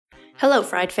Hello,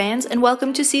 Fried fans, and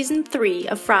welcome to Season 3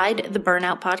 of Fried, the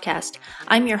Burnout Podcast.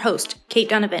 I'm your host, Kate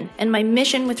Donovan, and my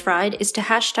mission with Fried is to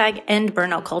hashtag end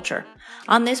burnout culture.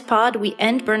 On this pod, we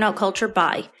end burnout culture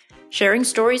by sharing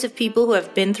stories of people who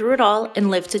have been through it all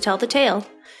and lived to tell the tale,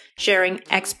 sharing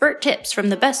expert tips from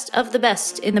the best of the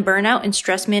best in the burnout and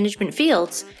stress management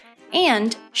fields,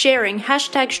 and sharing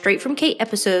hashtag Straight From Kate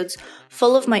episodes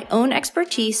full of my own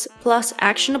expertise plus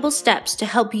actionable steps to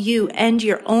help you end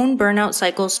your own burnout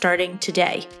cycle starting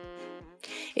today.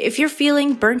 If you're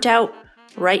feeling burnt out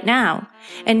right now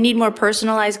and need more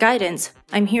personalized guidance,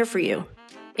 I'm here for you.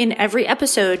 In every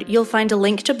episode, you'll find a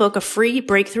link to book a free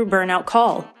breakthrough burnout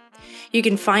call. You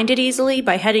can find it easily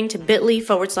by heading to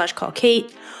bit.ly/call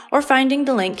Kate or finding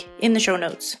the link in the show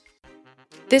notes.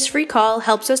 This free call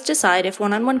helps us decide if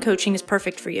one-on-one coaching is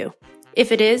perfect for you.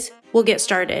 If it is, we'll get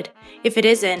started. If it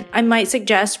isn't, I might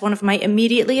suggest one of my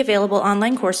immediately available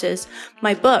online courses,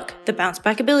 my book, The Bounce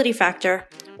Back Ability Factor,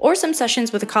 or some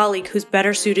sessions with a colleague who's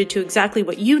better suited to exactly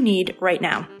what you need right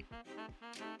now.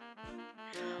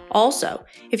 Also,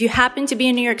 if you happen to be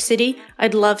in New York City,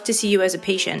 I'd love to see you as a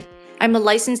patient. I'm a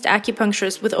licensed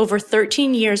acupuncturist with over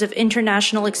 13 years of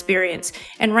international experience,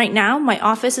 and right now my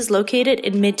office is located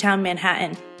in Midtown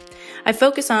Manhattan. I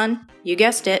focus on, you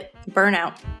guessed it,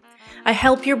 burnout. I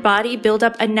help your body build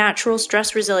up a natural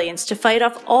stress resilience to fight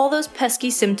off all those pesky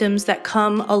symptoms that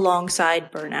come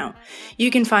alongside burnout.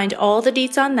 You can find all the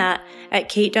deets on that at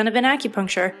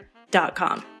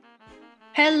katedonovanacupuncture.com.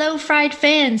 Hello, Fried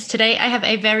fans! Today I have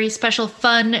a very special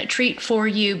fun treat for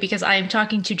you because I am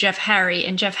talking to Jeff Harry,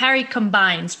 and Jeff Harry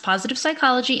combines positive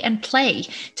psychology and play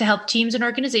to help teams and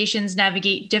organizations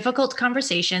navigate difficult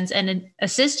conversations and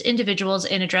assist individuals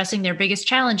in addressing their biggest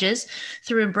challenges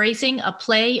through embracing a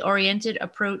play-oriented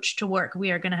approach to work.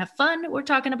 We are going to have fun. We're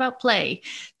talking about play.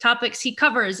 Topics he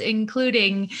covers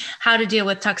including how to deal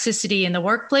with toxicity in the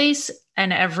workplace,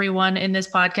 and everyone in this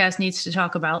podcast needs to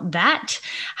talk about that.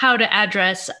 How to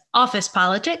address office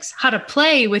politics, how to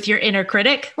play with your inner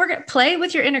critic. We're going to play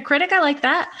with your inner critic. I like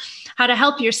that. How to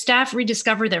help your staff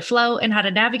rediscover their flow, and how to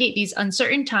navigate these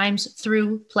uncertain times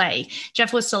through play.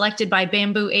 Jeff was selected by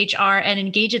Bamboo HR and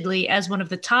Engagedly as one of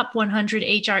the top 100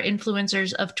 HR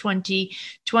influencers of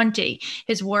 2020.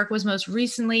 His work was most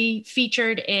recently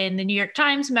featured in the New York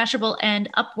Times, Mashable, and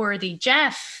Upworthy.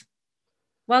 Jeff,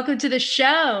 welcome to the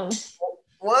show.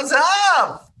 What's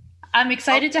up? I'm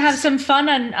excited to have some fun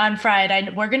on Friday.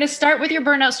 We're going to start with your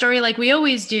burnout story like we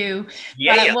always do.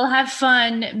 Yeah. But we'll have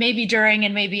fun maybe during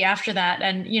and maybe after that.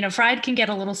 And, you know, Friday can get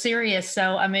a little serious.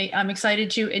 So I'm excited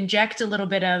to inject a little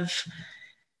bit of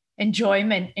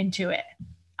enjoyment into it.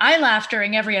 I laugh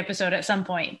during every episode at some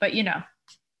point, but you know.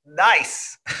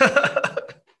 Nice.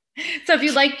 So if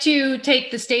you'd like to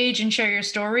take the stage and share your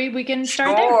story, we can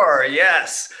start there. Sure,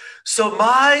 yes. So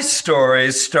my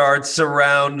story starts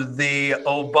around the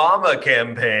Obama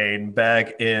campaign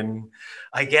back in,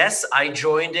 I guess I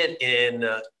joined it in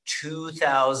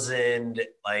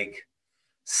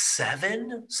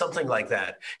 2007, something like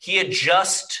that.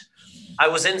 I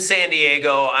was in San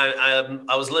Diego.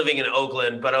 I was living in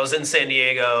Oakland, but I was in San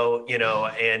Diego,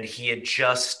 and he had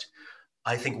just,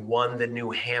 I think, won the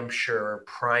New Hampshire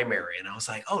primary. And I was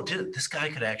like, oh, dude, this guy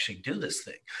could actually do this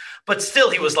thing. But still,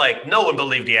 he was like, no one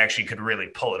believed he actually could really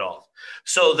pull it off.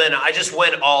 So then I just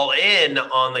went all in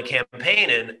on the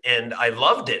campaign and I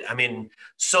loved it. I mean,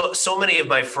 so many of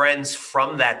my friends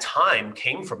from that time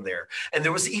came from there. And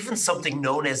there was even something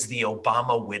known as the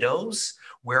Obama Widows,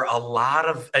 where a lot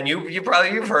of, and you've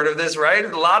heard of this, right?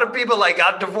 A lot of people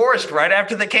got divorced right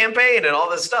after the campaign and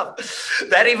all this stuff.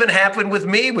 That even happened with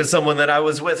me, with someone that I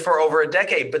was with for over a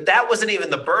decade. But that wasn't even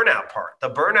the burnout part.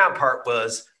 The burnout part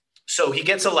was, so he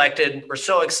gets elected. We're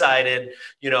so excited.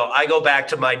 I go back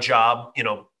to my job,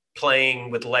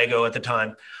 playing with Lego at the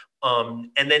time.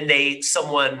 And then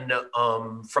someone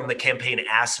from the campaign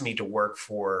asked me to work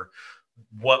for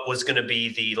what was going to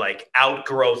be the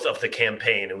outgrowth of the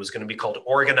campaign. It was going to be called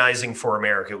Organizing for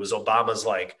America. It was Obama's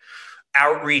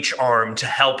outreach arm to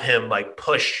help him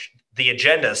push the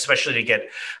agenda, especially to get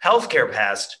healthcare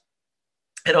passed.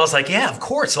 And I was like, yeah, of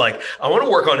course. I want to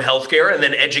work on healthcare and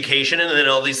then education and then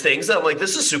all these things. And I'm like,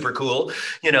 this is super cool,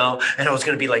 and I was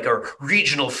going to be a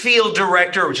regional field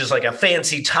director, which is a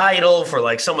fancy title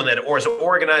for someone that was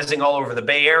organizing all over the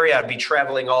Bay Area. I'd be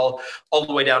traveling all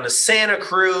the way down to Santa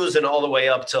Cruz and all the way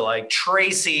up to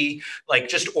Tracy,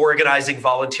 just organizing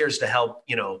volunteers to help,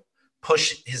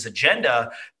 push his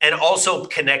agenda, and also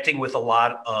connecting with a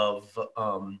lot of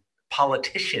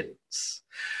politicians.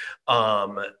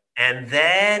 And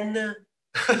then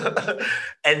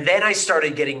And then I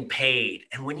started getting paid.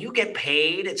 And when you get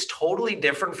paid, it's totally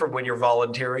different from when you're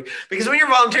volunteering. Because when you're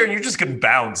volunteering, you just can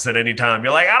bounce at any time.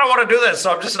 You're like, I don't want to do this,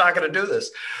 so I'm just not going to do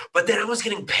this. But then I was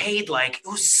getting paid like, it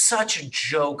was such a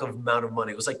joke of amount of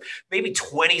money. It was like maybe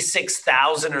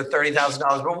 $26,000 or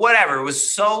 $30,000, but whatever. It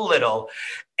was so little.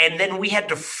 And then we had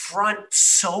to front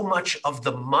so much of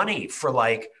the money for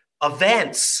like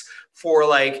events, for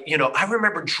like, I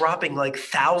remember dropping like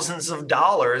thousands of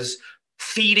dollars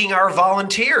feeding our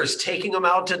volunteers, taking them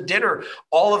out to dinner,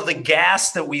 all of the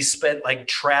gas that we spent like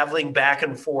traveling back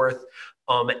and forth.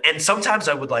 And sometimes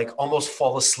I would like almost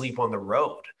fall asleep on the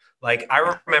road. Like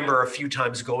I remember a few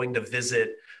times going to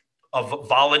visit of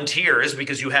volunteers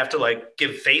because you have to like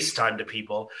give FaceTime to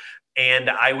people. And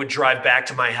I would drive back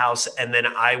to my house and then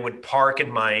I would park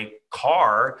in my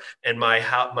car, and my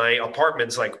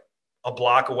apartment's like a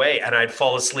block away, and I'd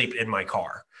fall asleep in my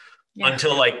car. Yeah.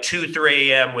 Until like 2,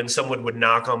 3 a.m. when someone would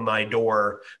knock on my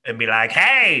door and be like,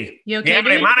 hey, you okay, have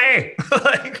any money?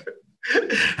 Like,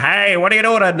 hey, what are you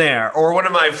doing in there? Or one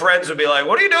of my friends would be like,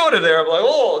 what are you doing in there? I'm like,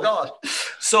 oh, God.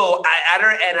 So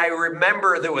I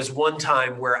remember there was one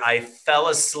time where I fell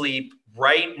asleep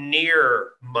right near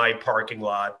my parking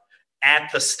lot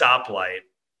at the stoplight.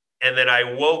 And then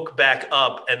I woke back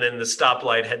up, and then the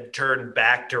stoplight had turned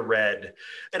back to red.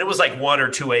 And it was like 1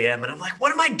 or 2 a.m. And I'm like,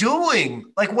 what am I doing?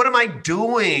 Like, what am I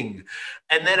doing?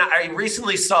 And then I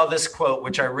recently saw this quote,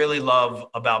 which I really love,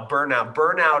 about burnout.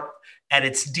 Burnout at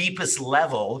its deepest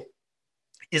level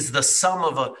is the sum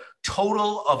of a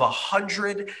total of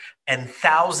 100 and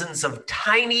thousands of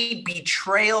tiny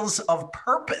betrayals of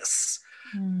purpose.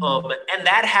 And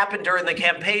that happened during the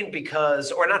campaign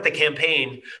or not the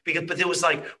campaign, but it was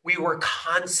like, we were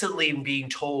constantly being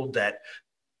told that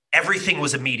everything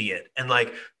was immediate. And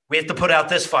like, we have to put out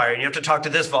this fire, and you have to talk to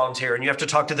this volunteer, and you have to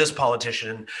talk to this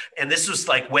politician. And this was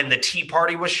like when the Tea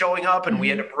Party was showing up, and we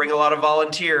had to bring a lot of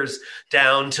volunteers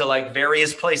down to like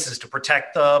various places to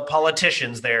protect the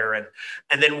politicians there.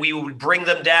 And then we would bring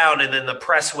them down, and then the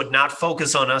press would not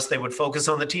focus on us. They would focus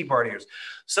on the Tea Partiers.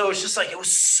 So it's just like, it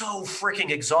was so freaking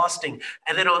exhausting.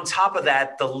 And then on top of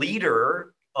that, the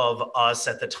leader of us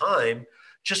at the time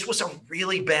just was a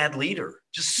really bad leader,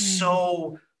 just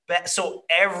so bad. So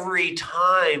every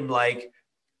time, like,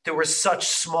 there were such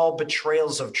small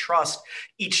betrayals of trust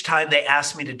each time they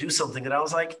asked me to do something that I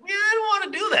was like, yeah, I don't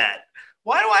want to do that.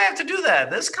 Why do I have to do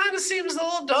that? This kind of seems a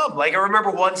little dumb. Like, I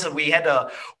remember once that we had to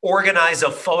organize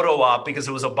a photo op because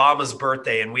it was Obama's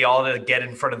birthday, and we all had to get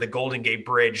in front of the Golden Gate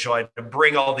Bridge. So I had to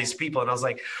bring all these people, and I was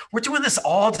like, we're doing this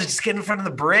all to just get in front of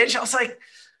the bridge? I was like,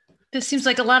 this seems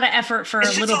like a lot of effort for a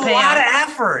little payout. It's a lot of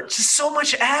effort, just so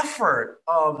much effort.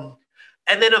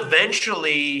 And then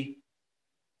eventually,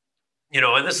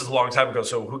 and this is a long time ago,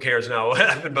 so who cares now what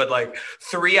happened, but like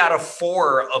 3 out of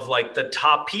 4 of like the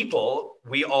top people,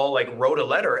 we all like wrote a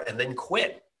letter and then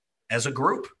quit as a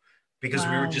group because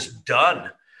we were just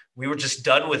done. We were just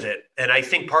done with it. And I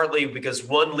think partly because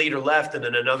one leader left and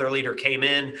then another leader came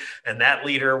in, and that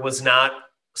leader was not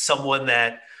someone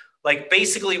that, like,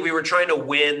 basically we were trying to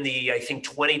win the, I think,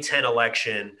 2010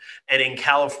 election. And in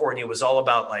California, it was all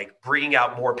about like bringing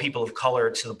out more people of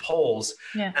color to the polls.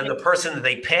 Yeah. And the person that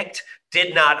they picked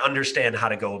did not understand how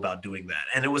to go about doing that.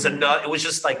 And it was it was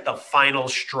just like the final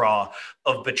straw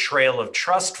of betrayal of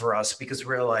trust for us, because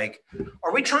we were like,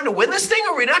 are we trying to win this thing?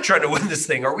 Or are we not trying to win this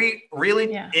thing? Are we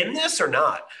really in this or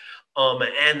not?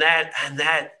 And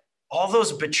that all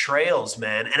those betrayals,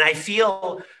 man. And I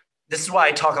feel, this is why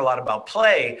I talk a lot about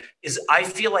play, is I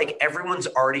feel like everyone's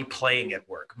already playing at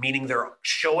work, meaning they're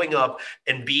showing up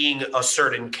and being a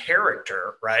certain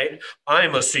character, right?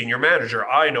 I'm a senior manager.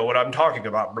 I know what I'm talking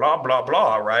about, blah, blah,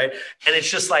 blah, right? And it's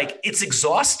just like, it's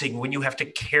exhausting when you have to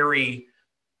carry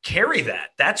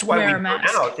that. That's why we burn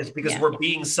out, is because we're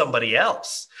being somebody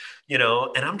else.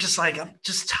 And I'm just like, I'm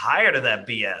just tired of that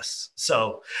BS.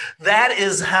 So that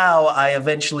is how I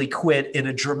eventually quit in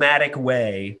a dramatic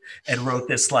way and wrote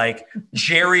this like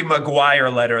Jerry Maguire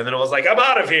letter. And then I was like, I'm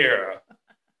out of here.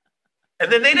 And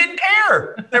then they didn't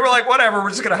care. They were like, whatever, we're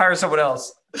just going to hire someone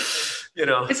else.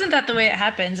 Isn't that the way it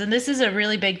happens? And this is a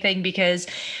really big thing, because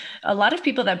a lot of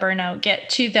people that burn out get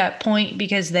to that point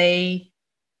because they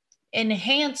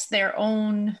enhance their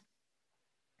own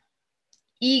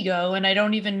ego. And I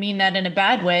don't even mean that in a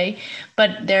bad way,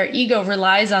 but their ego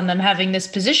relies on them having this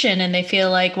position, and they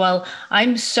feel like, well,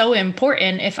 I'm so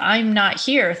important. If I'm not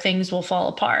here, things will fall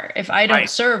apart. If I don't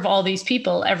serve all these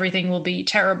people, everything will be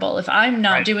terrible. If I'm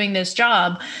not doing this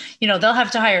job, they'll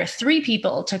have to hire 3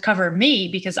 people to cover me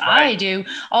because I do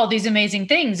all these amazing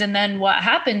things. And then what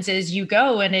happens is you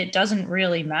go and it doesn't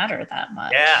really matter that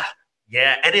much.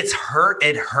 Yeah. And it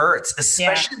hurts,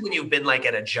 especially when you've been like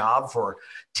at a job for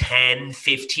 10,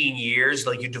 15 years,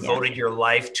 like you devoted your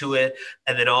life to it.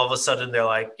 And then all of a sudden they're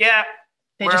like, yeah,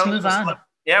 They just move on.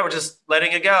 We're just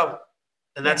letting it go.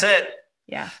 And that's it.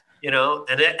 Yeah.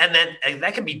 And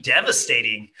that can be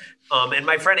devastating. And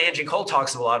my friend Angie Cole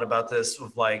talks a lot about this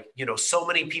of like, so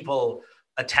many people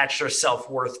attach their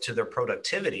self-worth to their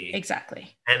productivity.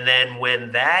 Exactly. And then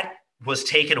when that was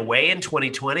taken away in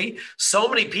 2020, so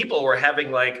many people were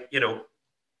having like,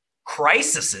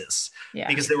 crises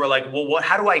because they were like, well,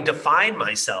 how do I define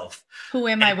myself? Who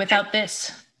am I without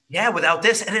this? Yeah, without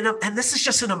this. And this is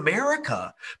just in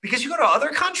America, because you go to other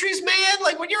countries, man,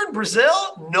 like when you're in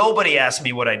Brazil, nobody asks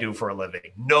me what I do for a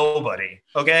living. Nobody.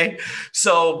 Okay.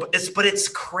 So it's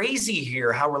crazy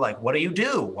here how we're like, what do you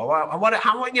do? How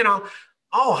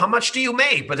much do you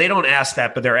make? But they don't ask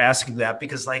that, but they're asking that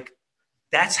because like,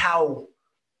 that's how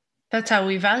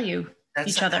we value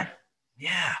each other.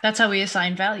 Yeah. That's how we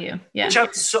assign value. Yeah. Which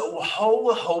I'm so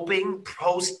hoping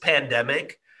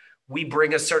post-pandemic, we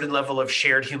bring a certain level of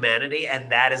shared humanity.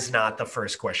 And that is not the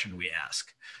first question we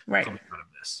ask. Right. Coming out of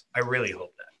this. I really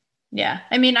hope that. Yeah.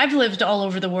 I mean, I've lived all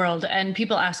over the world and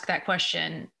people ask that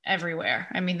question everywhere.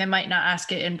 I mean, they might not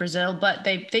ask it in Brazil, but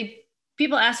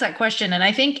people ask that question. And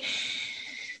I think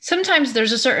sometimes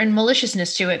there's a certain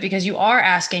maliciousness to it because you are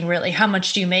asking really, how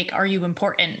much do you make? Are you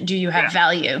important? Do you have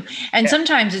value? And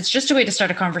sometimes it's just a way to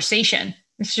start a conversation.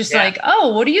 It's just like,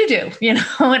 oh, what do you do?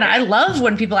 And I love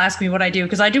when people ask me what I do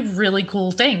because I do really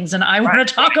cool things and I want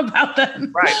to talk about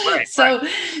them. Right.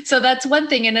 So that's one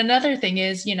thing. And another thing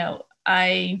is,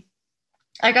 I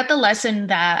got the lesson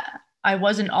that I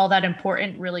wasn't all that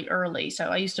important really early. So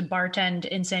I used to bartend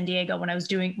in San Diego when I was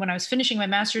finishing my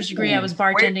master's degree. I was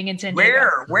bartending in San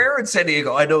Diego. Where in San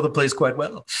Diego? I know the place quite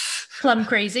well. Plum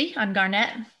Crazy on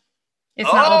Garnett.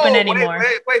 It's not open anymore.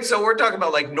 Wait. So we're talking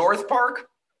about like North Park?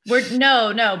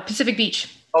 No, Pacific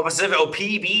Beach. Oh, Pacific. Oh,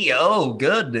 PB. Oh,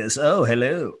 goodness. Oh,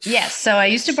 hello. Yes. So I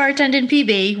used to bartend in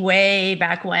PB way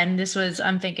back when. This was,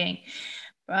 I'm thinking,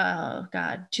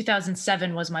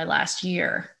 2007 was my last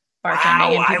year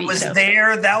bartending in PB. I was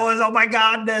there. That was, oh my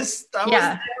goodness. I was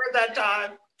there at that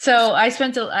time. So I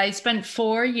spent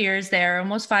 4 years there,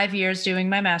 almost 5 years doing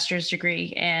my master's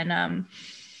degree. And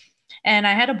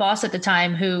I had a boss at the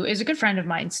time who is a good friend of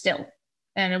mine still.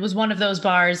 And it was one of those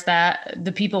bars that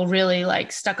the people really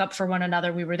like stuck up for one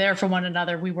another. We were there for one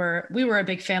another. We were a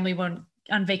big family. Went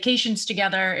on vacations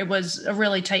together. It was a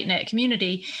really tight knit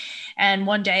community. And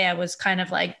one day I was kind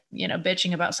of like,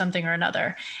 bitching about something or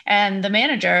another. And the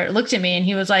manager looked at me and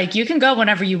he was like, you can go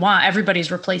whenever you want.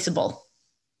 Everybody's replaceable.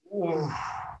 Ooh.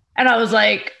 And I was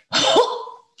like,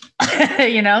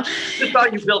 You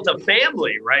thought you built a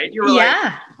family, right? You were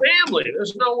like, family,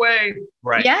 there's no way.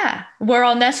 Right. Yeah. We're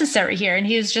all necessary here. And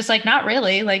he was just like, not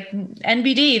really. Like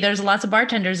NBD, there's lots of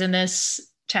bartenders in this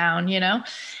town,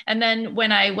 And then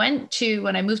when I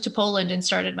moved to Poland and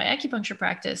started my acupuncture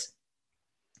practice,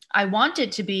 I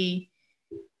wanted to be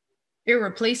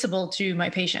irreplaceable to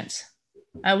my patients.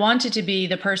 I wanted to be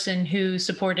the person who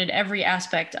supported every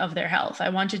aspect of their health. I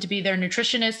wanted to be their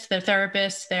nutritionist, their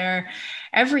therapist, their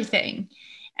everything.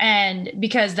 And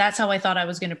because that's how I thought I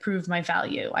was going to prove my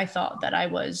value. I thought that I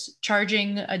was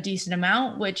charging a decent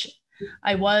amount, which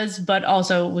I was, but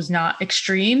also was not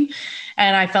extreme.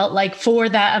 And I felt like for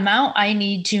that amount, I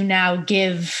need to now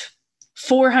give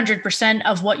 400%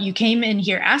 of what you came in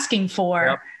here asking for.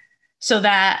 Yep. So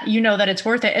that that it's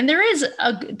worth it. And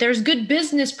there's good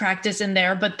business practice in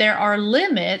there, but there are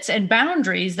limits and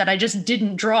boundaries that I just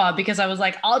didn't draw because I was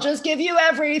like, I'll just give you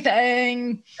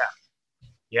everything.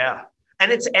 Yeah.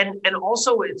 And it was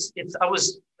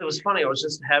funny. I was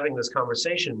just having this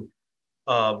conversation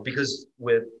because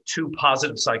with two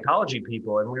positive psychology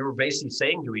people, and we were basically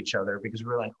saying to each other, because we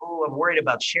were like, oh, I'm worried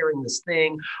about sharing this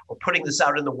thing or putting this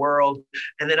out in the world.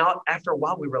 And then after a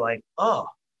while, we were like, oh,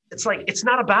 it's like, it's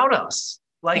not about us.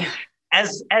 Like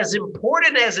as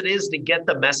important as it is to get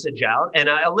the message out. And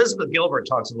Elizabeth Gilbert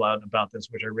talks a lot about this,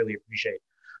 which I really appreciate.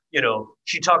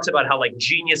 She talks about how like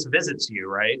genius visits you,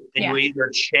 right? And you either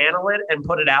channel it and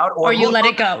put it out or you let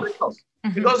it go.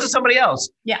 It goes to somebody else.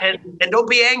 Yeah. And don't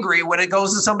be angry when it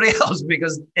goes to somebody else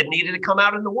because it needed to come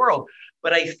out in the world.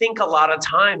 But I think a lot of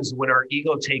times when our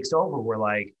ego takes over, we're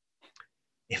like,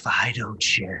 if I don't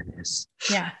share this.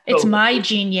 Yeah, it's my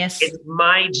genius. It's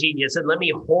my genius. And let me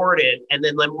hoard it. And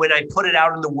then when I put it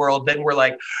out in the world, then we're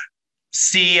like,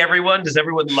 see everyone? Does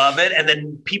everyone love it? And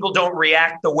then people don't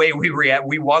react the way we react.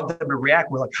 We want them to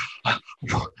react. We're like,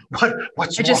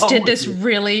 what's I just wrong did with this you?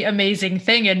 really amazing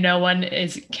thing and no one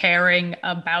is caring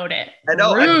about it. I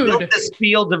know. I Rude. built this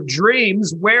field of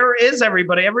dreams. Where is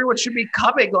everybody? Everyone should be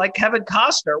coming like Kevin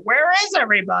Costner. Where is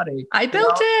everybody? I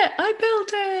built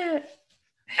it.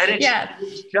 And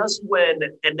it's just when,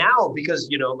 and now because,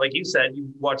 like you said, you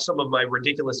watch some of my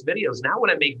ridiculous videos. Now when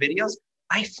I make videos,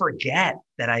 I forget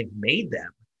that I've made them.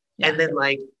 Yeah. And then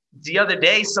like the other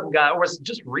day, some guy, or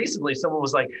just recently, someone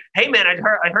was like, "Hey man, I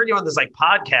heard you on this like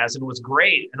podcast and it was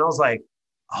great." And I was like,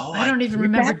 "Oh, I don't even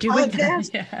remember doing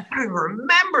that." Yeah. I don't even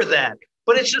remember that.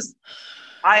 But it's just,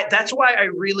 that's why I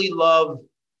really love,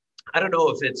 I don't know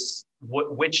if it's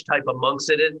which type of monks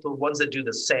it is, the ones that do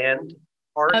the sand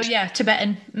art. Oh yeah,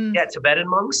 Tibetan. Yeah, Tibetan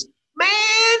monks.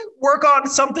 Man, work on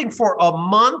something for a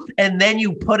month and then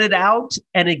you put it out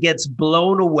and it gets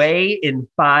blown away in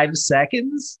 5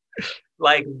 seconds.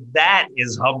 Like that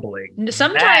is humbling.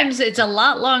 Sometimes it's a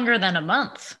lot longer than a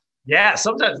month. Yeah,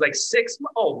 sometimes like 6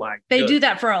 months. Oh my! They do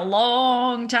that for a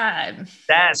long time.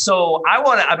 So I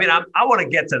want to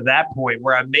get to that point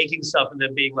where I'm making stuff and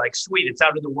then being like, sweet, it's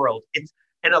out in the world.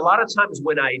 And a lot of times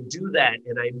when I do that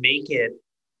and I make it,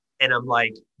 and I'm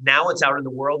like, now it's out in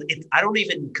the world. I don't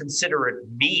even consider it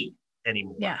me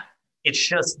anymore. Yeah. It's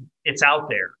just, it's out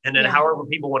there. And then however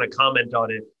people want to comment on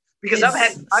it, because I've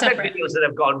had videos that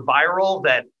have gone viral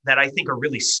that I think are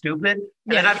really stupid.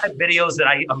 And then I've had videos that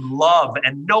I love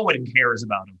and no one cares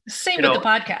about them. Same with the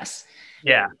podcast.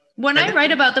 Yeah. When I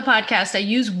write about the podcast, I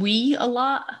use we a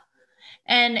lot.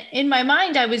 And in my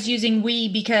mind, I was using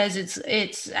we because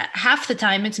it's half the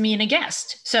time it's me and a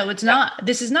guest. So it's not,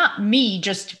 this is not me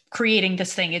just creating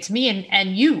this thing. It's me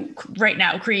and you right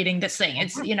now creating this thing.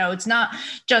 It's, it's not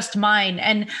just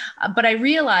mine. But I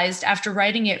realized after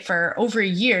writing it for over a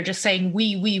year, just saying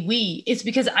we, it's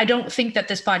because I don't think that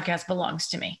this podcast belongs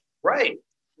to me. Right.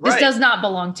 This does not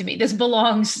belong to me. This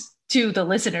belongs to the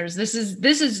listeners. This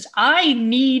is, I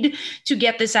need to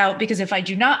get this out because if I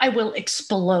do not, I will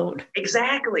explode.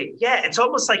 Exactly. Yeah. It's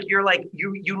almost like you're like,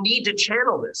 you need to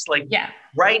channel this. Like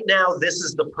right now, this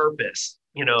is the purpose,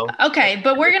 Okay.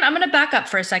 But I'm going to back up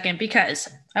for a second because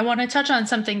I want to touch on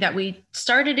something that we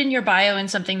started in your bio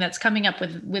and something that's coming up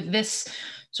with this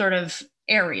sort of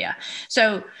area.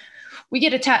 So we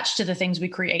get attached to the things we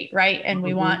create, right? And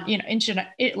we want,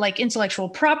 like intellectual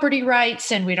property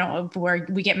rights, and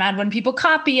we get mad when people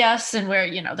copy us, and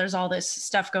there's all this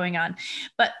stuff going on.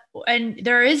 And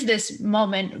there is this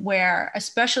moment where,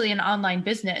 especially in online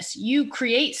business, you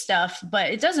create stuff, but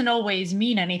it doesn't always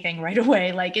mean anything right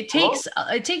away. Like it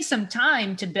takes some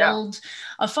time to build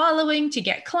a following, to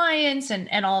get clients,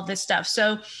 and all of this stuff.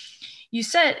 So you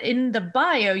said in the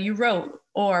bio, you wrote,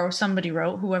 or somebody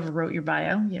wrote, whoever wrote your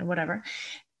bio, whatever,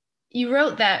 you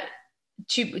wrote that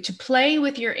to play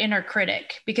with your inner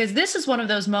critic, because this is one of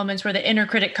those moments where the inner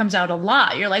critic comes out a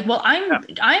lot. You're like, well,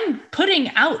 I'm putting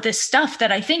out this stuff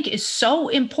that I think is so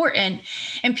important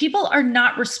and people are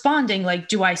not responding. Like,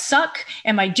 do I suck?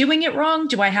 Am I doing it wrong?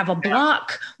 Do I have a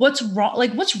block? What's wrong?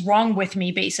 Like, what's wrong with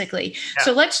me, basically? Yeah.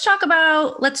 So let's talk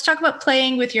about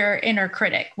playing with your inner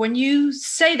critic. When you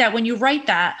say that, when you write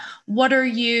that, what are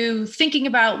you thinking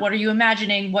about? What are you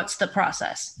imagining? What's the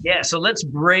process? Yeah. So let's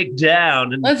break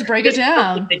down. Let's break it down.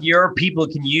 That your people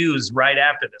can use right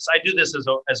after this. I do this as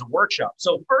a workshop.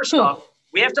 So first off,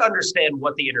 we have to understand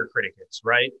what the inner critic is,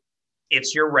 right?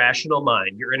 It's your rational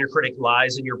mind. Your inner critic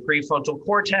lies in your prefrontal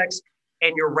cortex,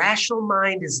 and your rational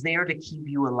mind is there to keep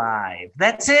you alive.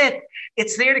 That's it.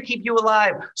 It's there to keep you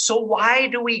alive. So why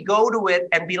do we go to it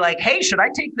and be like, hey, should I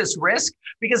take this risk?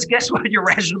 Because guess what? Your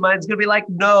rational mind is going to be like,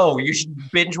 no, you should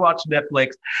binge watch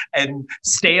Netflix and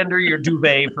stay under your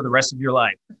duvet for the rest of your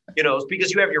life. It's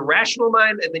because you have your rational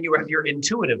mind and then you have your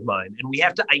intuitive mind. And we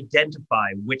have to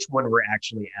identify which one we're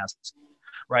actually asking.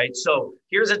 Right. So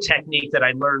here's a technique that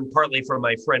I learned partly from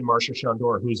my friend Marsha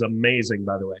Shandor, who's amazing,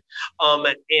 by the way.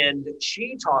 And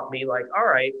she taught me like, all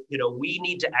right, we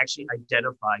need to actually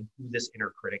identify who this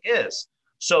inner critic is.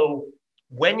 So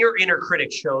when your inner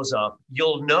critic shows up,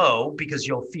 you'll know because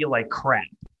you'll feel like crap.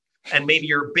 And maybe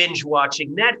you're binge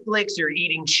watching Netflix, you're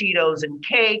eating Cheetos and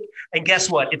cake. And guess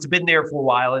what? It's been there for a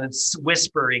while and it's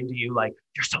whispering to you like,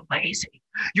 you're so lazy.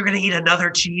 You're going to eat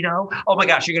another Cheeto. Oh my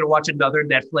gosh, you're going to watch another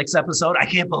Netflix episode. I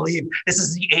can't believe this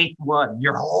is the 8th one.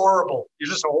 You're horrible.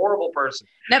 You're just a horrible person.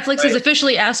 Netflix has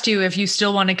officially asked you if you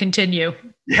still want to continue.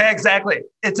 Yeah, exactly.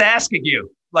 It's asking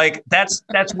you. Like that's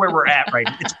where we're at right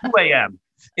now. It's 2 a.m.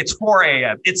 It's 4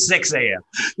 a.m. It's 6 a.m.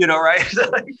 Right?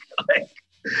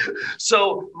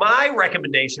 So my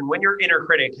recommendation when your inner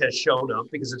critic has shown up,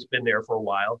 because it's been there for a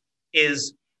while,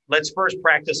 is let's first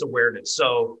practice awareness.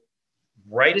 So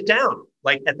write it down.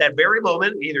 Like at that very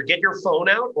moment, either get your phone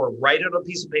out or write it on a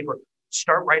piece of paper.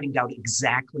 Start writing down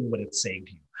exactly what it's saying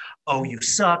to you. Oh, you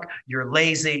suck. You're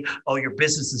lazy. Oh, your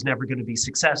business is never going to be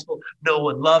successful. No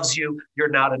one loves you. You're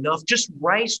not enough. Just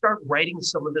start writing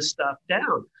some of this stuff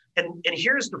down. And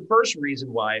here's the first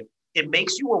reason why. It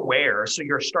makes you aware. So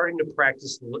you're starting to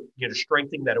practice,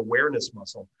 strengthening that awareness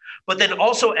muscle. But then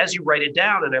also as you write it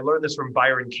down, and I learned this from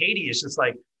Byron Katie, it's just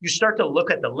like, you start to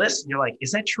look at the list and you're like,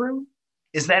 is that true?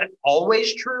 Is that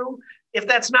always true? If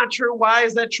that's not true, why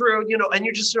is that true? And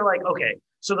you're just sort of like, okay,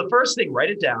 so the first thing, write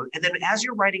it down. And then as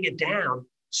you're writing it down,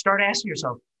 start asking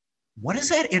yourself, what does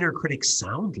that inner critic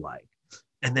sound like?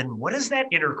 And then what does that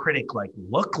inner critic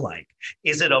look like?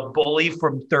 Is it a bully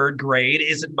from third grade?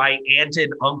 Is it my aunt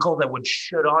and uncle that would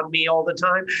shit on me all the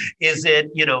time? Is it,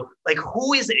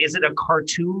 who is it? Is it a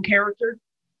cartoon character?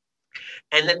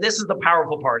 And then this is the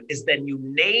powerful part, is then you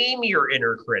name your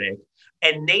inner critic,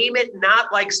 and name it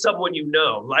not like someone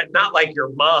not like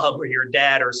your mom or your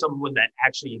dad or someone that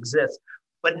actually exists,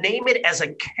 but name it as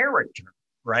a character,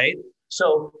 right?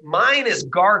 So mine is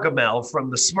Gargamel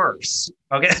from the Smurfs,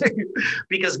 okay?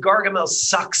 Because Gargamel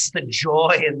sucks the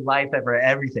joy in life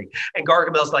everything. And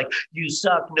Gargamel's like, you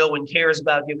suck, no one cares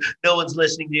about you, no one's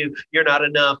listening to you, you're not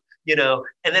enough,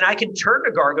 And then I can turn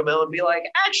to Gargamel and be like,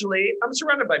 actually, I'm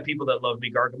surrounded by people that love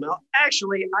me, Gargamel.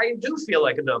 Actually, I do feel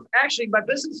like enough. Actually, my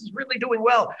business is really doing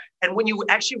well. And when you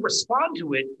actually respond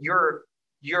to it,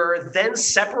 you're then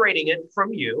separating it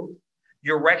from you.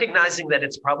 You're recognizing that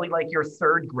it's probably like your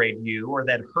third grade you or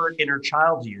that hurt inner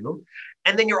child you.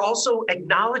 And then you're also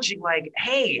acknowledging like,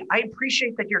 hey, I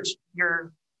appreciate that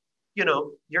you're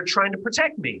trying to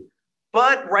protect me.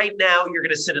 But right now you're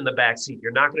going to sit in the back seat.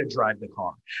 You're not going to drive the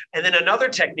car. And then another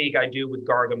technique I do with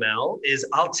Gargamel is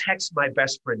I'll text my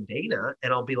best friend Dana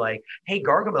and I'll be like, hey,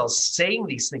 Gargamel's saying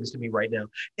these things to me right now.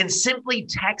 And simply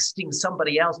texting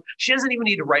somebody else, she doesn't even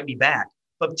need to write me back.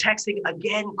 But texting,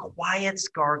 again, quiets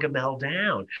Gargamel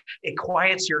down. It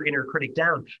quiets your inner critic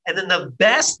down. And then the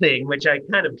best thing, which I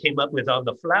kind of came up with on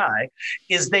the fly,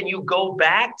 is then you go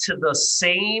back to the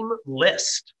same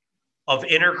list of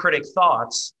inner critic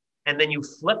thoughts, and then you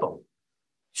flip them.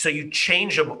 So you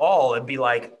change them all and be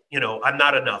like, I'm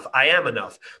not enough. I am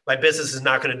enough. My business is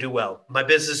not going to do well. My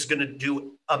business is going to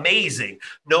do amazing.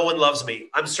 No one loves me.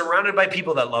 I'm surrounded by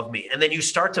people that love me. And then you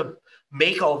start to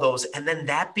make all those, and then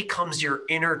that becomes your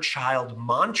inner child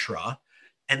mantra.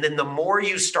 And then the more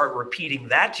you start repeating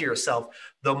that to yourself,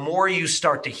 the more you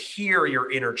start to hear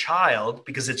your inner child,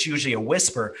 because it's usually a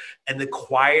whisper, and the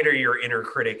quieter your inner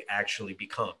critic actually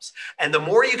becomes. And the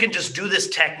more you can just do this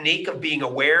technique of being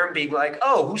aware and being like,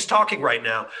 oh, who's talking right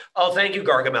now? Oh, thank you,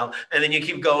 Gargamel. And then you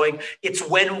keep going. It's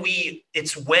when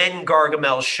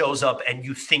Gargamel shows up and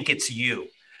you think it's you.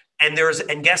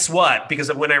 And guess what?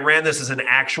 Because when I ran this as an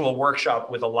actual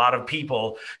workshop with a lot of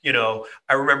people,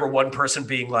 I remember one person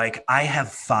being like, I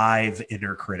have 5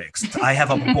 inner critics. I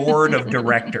have a board of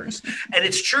directors. And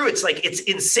it's true. It's like, it's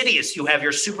insidious. You have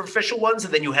your superficial ones,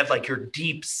 and then you have like your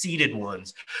deep seated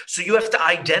ones. So you have to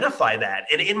identify that.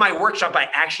 And in my workshop, I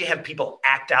actually have people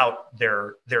act out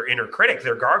their inner critic,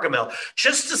 their Gargamel,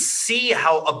 just to see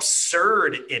how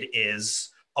absurd it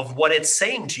is of what it's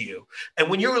saying to you. And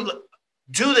when you're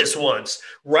do this once,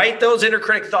 write those inner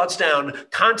critic thoughts down,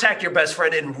 contact your best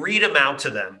friend and read them out to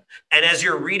them. And as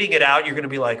you're reading it out, you're going to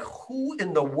be like, who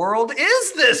in the world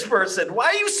is this person? Why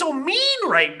are you so mean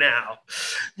right now?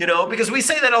 Because we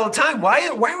say that all the time. Why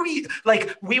are we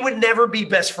like, we would never be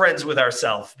best friends with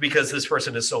ourselves because this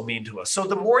person is so mean to us. So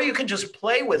the more you can just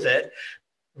play with it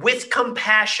with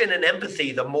compassion and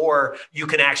empathy, the more you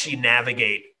can actually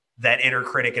navigate that inner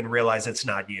critic and realize it's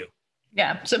not you.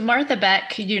 Yeah. So Martha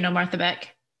Beck, Martha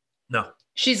Beck? No.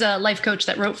 She's a life coach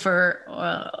that wrote for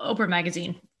Oprah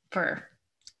magazine for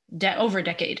over a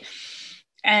decade.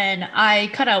 And I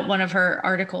cut out one of her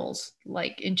articles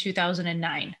like in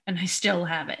 2009, and I still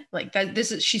have it. Like that.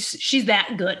 She's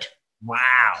that good.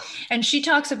 Wow. And she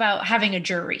talks about having a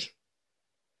jury.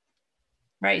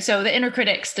 Right. So the inner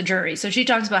critic's the jury. So she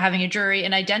talks about having a jury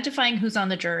and identifying who's on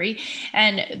the jury.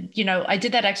 And, I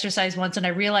did that exercise once, and I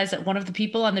realized that one of the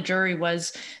people on the jury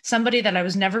was somebody that I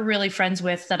was never really friends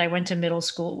with, that I went to middle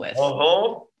school with.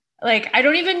 Uh-huh. Like,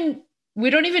 we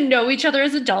don't even know each other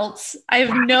as adults.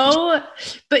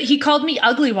 But he called me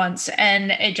ugly once,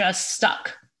 and it just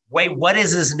stuck. Wait, what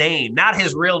is his name? Not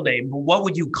his real name, but what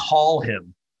would you call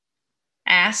him?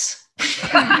 Ass.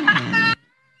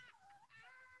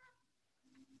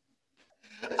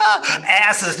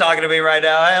 Ass is talking to me right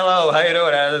now. Hello, how you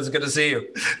doing? It's good to see you.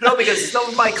 No, because some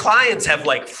of my clients have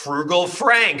like Frugal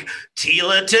Frank,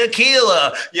 Tila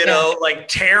Tequila, you know, like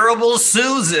Terrible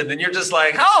Susan. And you're just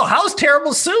like, oh, how's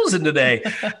Terrible Susan today?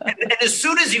 and as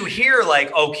soon as you hear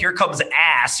like, oh, here comes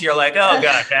Ass, you're like, oh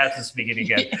gosh, Ass is speaking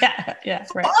again.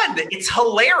 It's fun. It's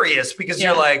hilarious because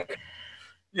you're like,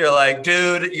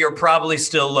 dude, you're probably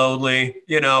still lonely.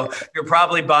 You know, you're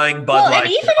probably buying Bud Light.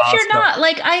 And even if you're not,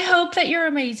 like, I hope that you're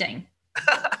amazing.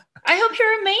 I hope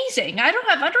you're amazing. I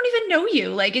don't even know you.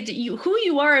 Like, who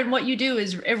you are and what you do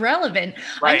is irrelevant.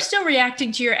 Right. I'm still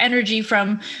reacting to your energy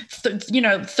from,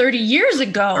 30 years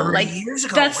ago. 30 years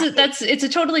ago. It's a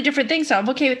totally different thing. So I'm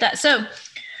okay with that. So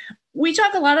we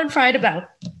talk a lot on Friday about,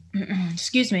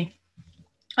 excuse me.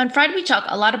 On Friday, we talk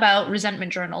a lot about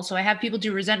resentment journals. So I have people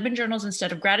do resentment journals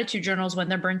instead of gratitude journals when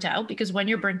they're burnt out, because when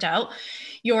you're burnt out,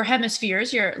 your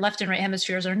hemispheres, your left and right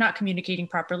hemispheres are not communicating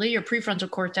properly. Your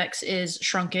prefrontal cortex is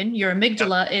shrunken. Your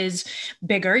amygdala is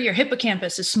bigger. Your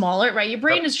hippocampus is smaller, right? Your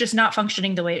brain is just not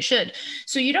functioning the way it should.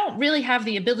 So you don't really have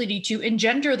the ability to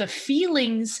engender the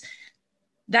feelings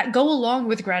that go along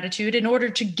with gratitude in order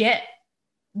to get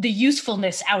the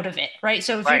usefulness out of it, right?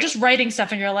 So if you're just writing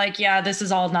stuff and you're like, yeah, this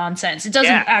is all nonsense, it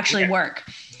doesn't actually work.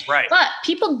 Right. But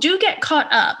people do get caught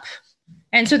up.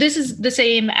 And so this is the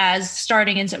same as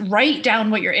starting and write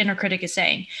down what your inner critic is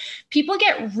saying. People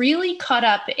get really caught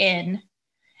up in,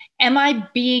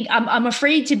 I'm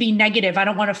afraid to be negative. I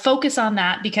don't want to focus on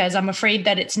that because I'm afraid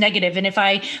that it's negative. And if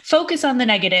I focus on the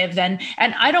negative, and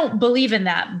I don't believe in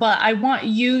that, but I want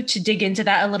you to dig into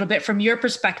that a little bit from your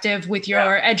perspective with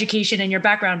your education and your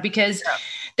background, because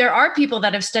there are people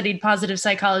that have studied positive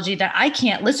psychology that I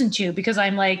can't listen to because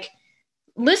I'm like,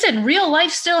 listen, real life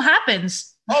still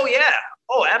happens. Oh, yeah.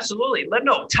 Oh, absolutely.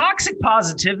 No, toxic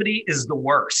positivity is the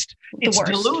worst. It's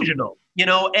delusional,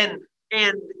 and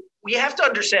we have to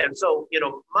understand. So,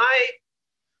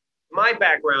 my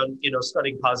background,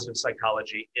 studying positive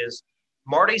psychology is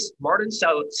Martin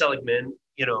Seligman,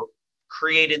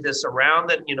 created this around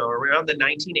the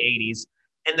 1980s.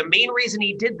 And the main reason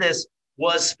he did this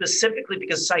was specifically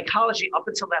because psychology up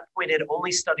until that point had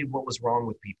only studied what was wrong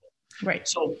with people. Right.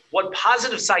 So what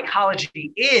positive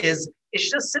psychology is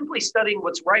just simply studying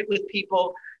what's right with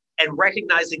people and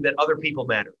recognizing that other people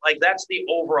matter. Like that's the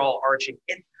overall arching.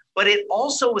 But it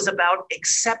also was about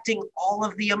accepting all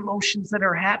of the emotions that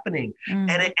are happening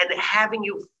and having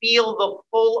you feel the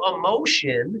full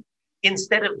emotion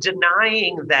instead of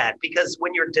denying that. Because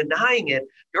when you're denying it,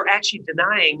 you're actually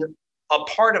denying a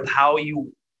part of how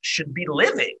you should be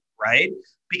living, right?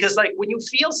 Because like when you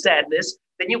feel sadness,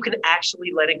 then you can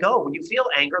actually let it go. When you feel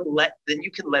anger, then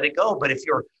you can let it go. But if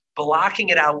you're blocking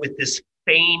it out with this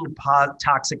feigned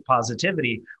toxic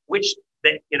positivity, which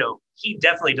he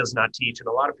definitely does not teach, and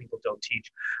a lot of people don't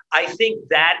teach. I think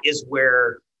that is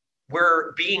where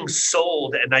we're being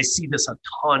sold, and I see this a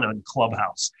ton on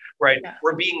Clubhouse, right? Yeah.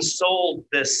 We're being sold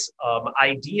this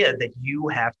idea that you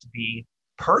have to be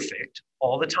perfect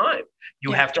all the time.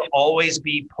 You have to always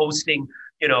be posting,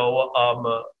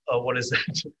 what is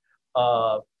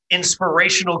that?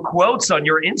 Inspirational quotes on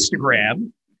your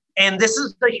Instagram. And this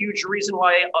is the huge reason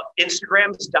why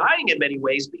Instagram's dying in many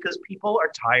ways, because people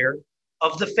are tired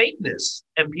of the fakeness,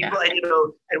 and people,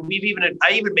 and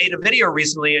I even made a video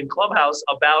recently in Clubhouse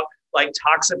about like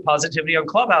toxic positivity on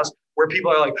Clubhouse, where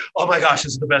people are like, oh my gosh,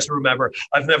 this is the best room ever.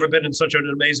 I've never been in such an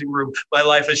amazing room. My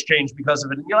life has changed because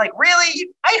of it. And you're like, really?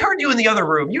 I heard you in the other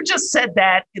room. You just said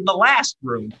that in the last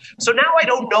room. So now I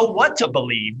don't know what to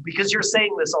believe because you're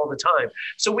saying this all the time.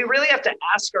 So we really have to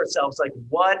ask ourselves, like,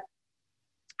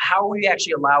 how are we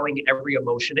actually allowing every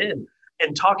emotion in?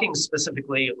 And talking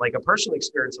specifically, like a personal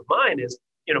experience of mine is,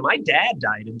 my dad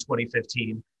died in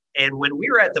 2015. And when we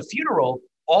were at the funeral,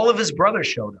 all of his brothers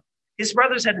showed up. His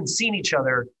brothers hadn't seen each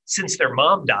other since their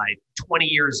mom died 20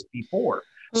 years before.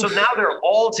 So now they're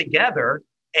all together,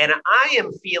 and I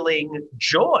am feeling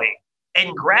joy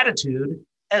and gratitude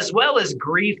as well as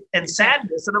grief and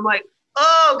sadness. And I'm like,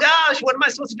 oh gosh, what am I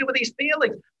supposed to do with these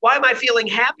feelings? Why am I feeling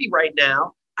happy right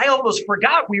now? I almost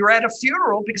forgot we were at a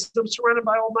funeral because I'm surrounded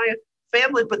by all my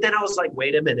family. But then I was like,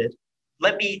 wait a minute,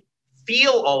 let me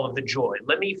feel all of the joy.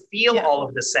 Let me feel all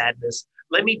of the sadness.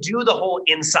 Let me do the whole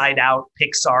Inside Out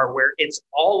Pixar where it's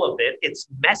all of it. It's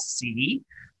messy,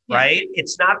 right?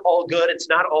 It's not all good. It's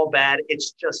not all bad.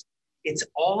 It's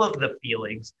all of the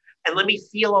feelings. And let me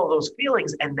feel all those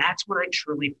feelings. And that's when I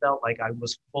truly felt like I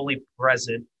was fully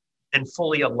present and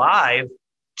fully alive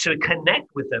to connect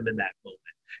with them in that moment.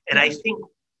 And I think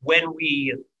when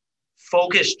we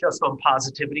focus just on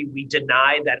positivity, we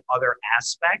deny that other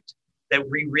aspect that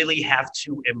we really have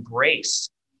to embrace.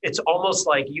 It's almost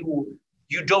like you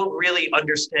you don't really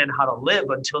understand how to live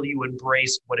until you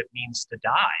embrace what it means to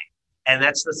die. And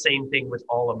that's the same thing with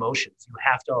all emotions. You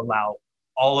have to allow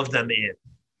all of them in,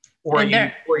 or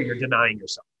you're denying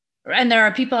yourself. And there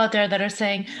are people out there that are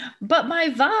saying, but my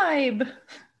vibe,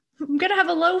 I'm going to have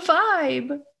a low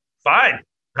vibe. Fine.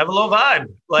 Have a low vibe.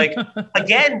 Like,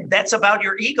 again, that's about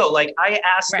your ego. Like, I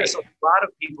ask this a lot of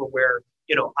people where,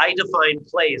 I define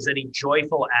play as any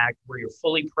joyful act where you're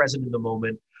fully present in the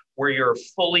moment, where you're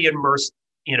fully immersed,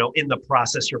 in the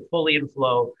process, you're fully in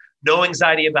flow, no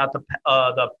anxiety about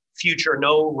the future,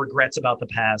 no regrets about the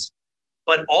past.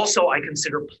 But also I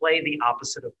consider play the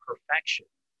opposite of perfection.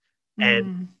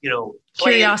 And,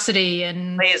 curiosity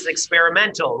play is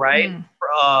experimental, right?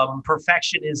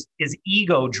 Perfection is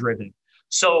ego driven.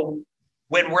 So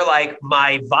when we're like,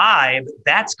 my vibe,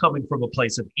 that's coming from a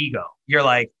place of ego. You're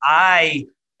like, I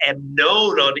am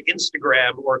known on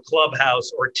Instagram or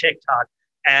Clubhouse or TikTok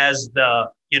as the,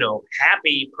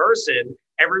 happy person.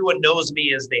 Everyone knows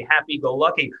me as the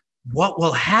happy-go-lucky. What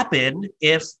will happen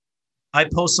if I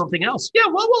post something else? Yeah,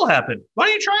 what will happen? Why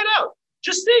don't you try it out?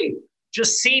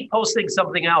 Just see posting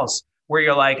something else where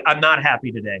you're like, I'm not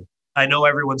happy today. I know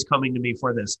everyone's coming to me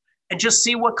for this. And just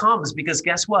see what comes, because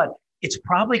guess what? It's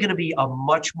probably going to be a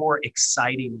much more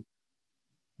exciting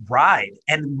ride.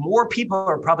 And more people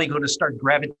are probably going to start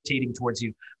gravitating towards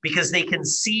you because they can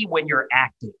see when you're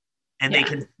acting and they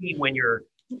can see when you're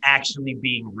actually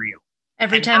being real.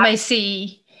 Every time I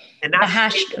see and not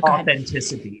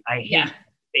authenticity. I hate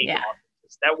fake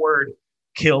authenticity. That word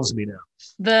kills me now.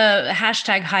 The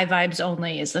hashtag high vibes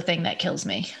only is the thing that kills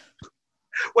me.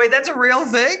 Wait, that's a real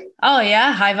thing? Oh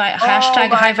yeah, hashtag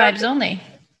high vibes only.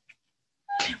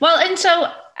 Well, and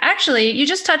so actually, you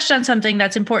just touched on something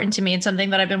that's important to me, and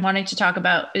something that I've been wanting to talk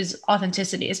about is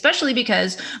authenticity, especially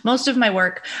because most of my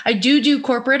work, I do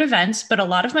corporate events, but a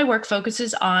lot of my work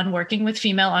focuses on working with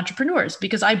female entrepreneurs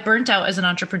because I burnt out as an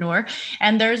entrepreneur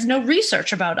and there's no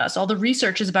research about us. All the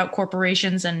research is about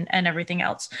corporations and everything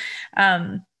else.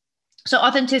 So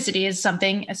authenticity is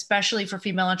something, especially for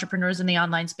female entrepreneurs in the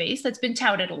online space, that's been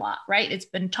touted a lot, right? It's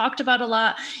been talked about a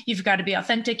lot. You've got to be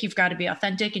authentic.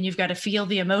 And you've got to feel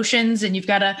the emotions, and you've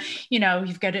got to,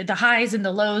 the highs and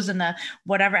the lows and the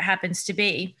whatever it happens to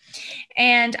be.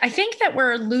 And I think that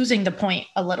we're losing the point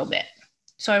a little bit.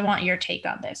 So I want your take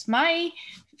on this. My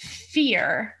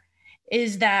fear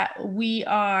is that we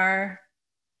are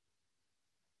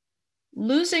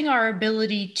losing our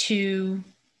ability to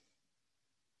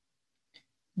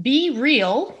be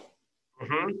real,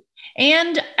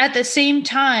 and at the same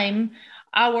time,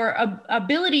 our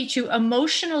ability to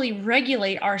emotionally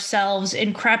regulate ourselves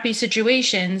in crappy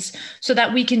situations so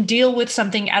that we can deal with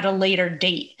something at a later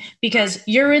date. Because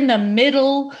you're in the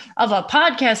middle of a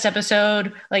podcast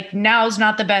episode, like now's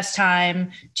not the best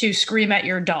time to scream at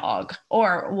your dog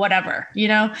or whatever,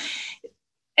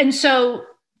 And so,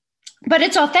 but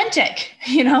it's authentic,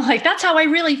 like that's how I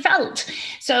really felt.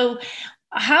 So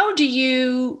how do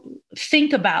you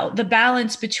think about the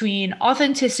balance between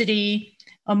authenticity,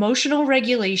 emotional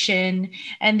regulation,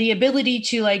 and the ability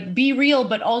to be real,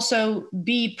 but also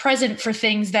be present for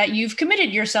things that you've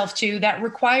committed yourself to that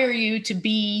require you to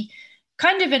be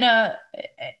kind of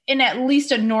in at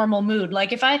least a normal mood?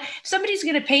 Like if somebody's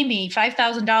going to pay me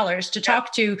 $5,000 to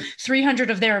talk to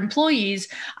 300 of their employees,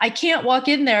 I can't walk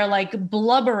in there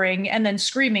blubbering and then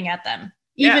screaming at them,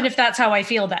 even if that's how I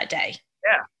feel that day.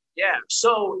 Yeah.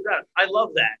 So I love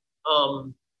that.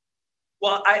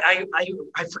 Well, I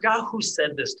forgot who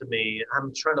said this to me.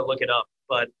 I'm trying to look it up,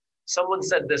 but someone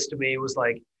said this to me. It was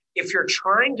like, if you're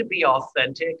trying to be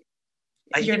authentic,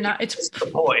 you're not. It's the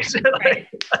point.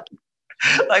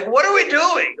 Right. What are we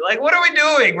doing? What are we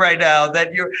doing right now?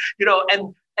 That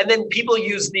and then people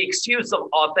use the excuse of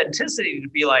authenticity to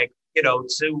be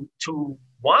to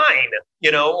whine,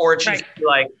 or just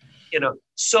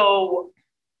So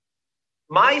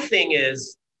my thing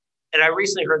is, and I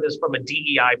recently heard this from a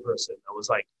DEI person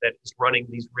that is running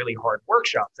these really hard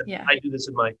workshops. And I do this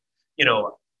in my,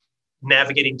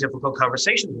 navigating difficult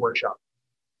conversations workshop.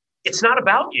 It's not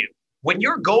about you. When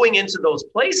you're going into those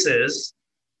places,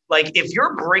 if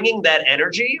you're bringing that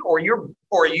energy or you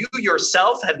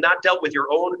yourself have not dealt with your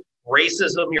own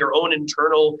racism, your own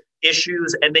internal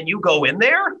issues, and then you go in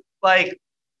there,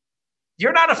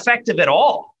 you're not effective at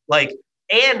all.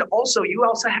 And also, you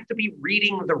also have to be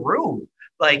reading the room.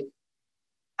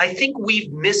 I think we've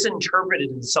misinterpreted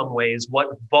in some ways what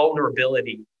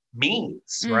vulnerability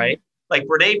means, right?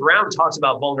 Brene Brown talks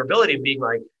about vulnerability being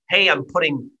hey, I'm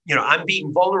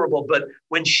being vulnerable. But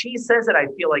when she says it, I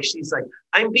feel like she's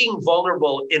I'm being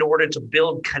vulnerable in order to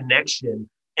build connection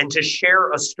and to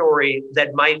share a story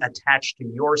that might attach to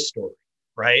your story,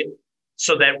 right?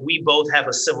 so that we both have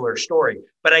a similar story.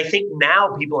 But I think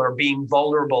now people are being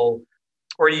vulnerable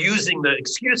or using the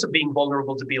excuse of being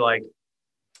vulnerable to be like,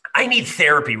 I need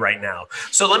therapy right now.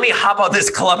 So let me hop on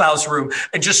this Clubhouse room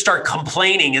and just start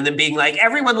complaining and then being like,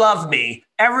 everyone love me.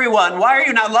 Everyone, why are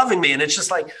you not loving me? And it's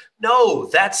just like, no,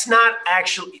 that's not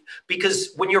actually,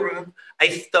 because when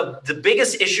the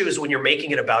biggest issue is when you're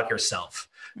making it about yourself.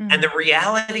 Mm-hmm. And the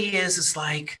reality is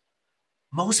like,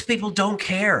 most people don't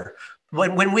care.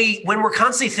 When we're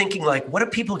constantly thinking like, what are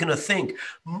people going to think?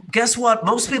 Guess what?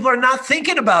 Most people are not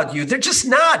thinking about you. They're just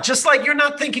not, just like you're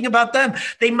not thinking about them.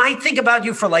 They might think about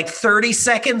you for like 30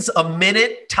 seconds, a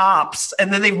minute tops,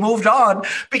 and then they've moved on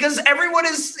because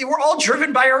we're all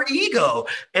driven by our ego.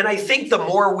 And I think the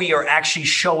more we are actually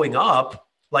showing up,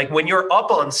 like when you're up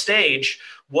on stage,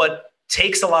 what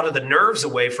takes a lot of the nerves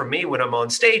away from me when I'm on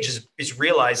stage is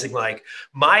realizing like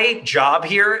my job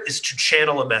here is to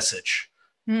channel a message.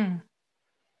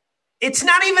 It's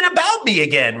not even about me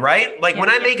again, right? Like when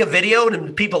I make a video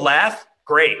and people laugh,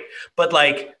 great. But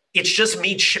like, it's just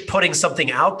me putting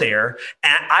something out there.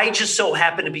 And I just so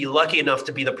happen to be lucky enough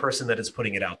to be the person that is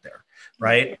putting it out there,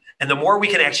 right? And the more we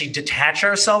can actually detach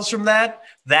ourselves from that,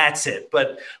 that's it.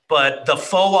 But the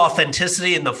faux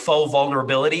authenticity and the faux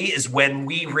vulnerability is when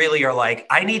we really are like,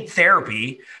 I need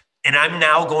therapy. And I'm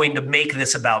now going to make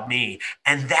this about me.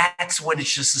 And that's when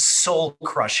it's just soul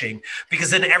crushing,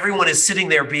 because then everyone is sitting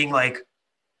there being like,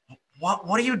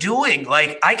 what are you doing?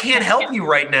 Like, I can't help you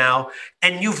right now.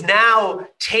 And you've now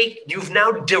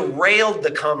derailed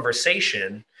the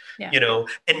conversation,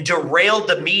 and derailed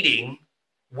the meeting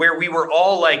where we were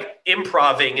all like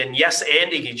improving and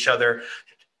yes-anding each other.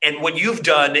 And what you've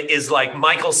done is like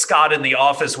Michael Scott in The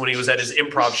Office when he was at his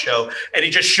improv show, and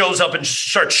he just shows up and just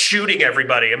starts shooting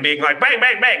everybody and being like, bang,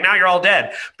 bang, bang, now you're all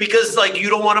dead. Because like, you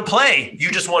don't want to play.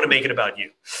 You just want to make it about you.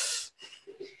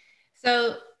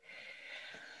 So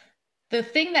the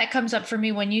thing that comes up for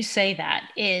me when you say that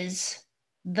is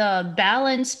the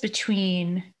balance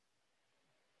between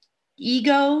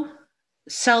ego,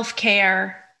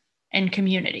 self-care, and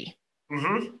community.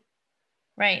 Mm-hmm.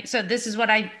 Right. So this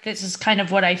is kind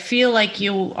of what I feel like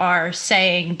you are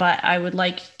saying, but I would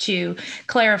like to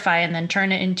clarify and then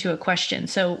turn it into a question.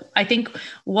 So I think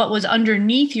what was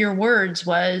underneath your words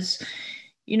was,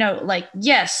 like,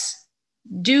 yes,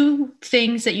 do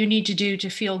things that you need to do to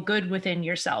feel good within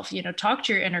yourself. Talk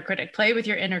to your inner critic, play with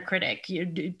your inner critic.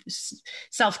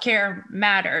 Self-care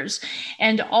matters.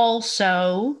 And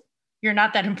also, you're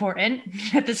not that important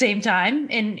at the same time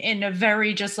in a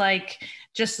very just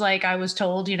like I was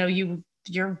told,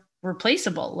 you're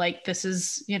replaceable. Like this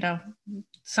is,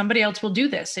 somebody else will do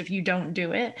this if you don't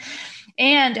do it.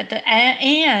 And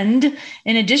and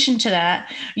in addition to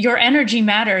that, your energy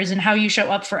matters and how you show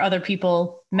up for other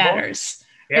people matters.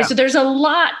 Yeah. So there's a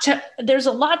lot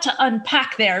to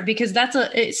unpack there, because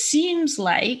it seems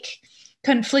like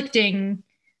conflicting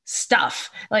stuff.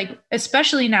 Like,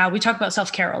 especially now we talk about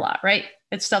self-care a lot, right?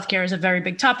 Self-care is a very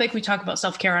big topic. We talk about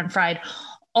self-care on Friday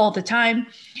all the time.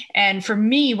 And for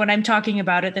me, when I'm talking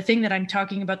about it, the thing that I'm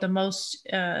talking about the most,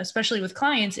 especially with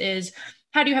clients, is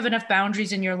how do you have enough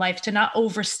boundaries in your life to not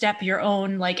overstep your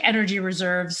own like energy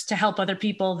reserves to help other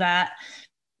people that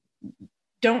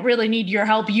don't really need your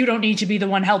help. You don't need to be the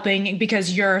one helping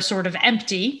because you're sort of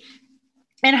empty.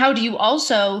 And how do you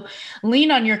also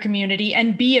lean on your community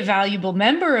and be a valuable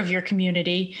member of your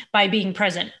community by being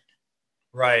present?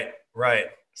 Right.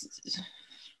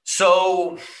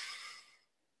 So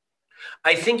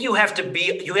I think you have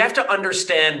to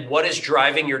understand what is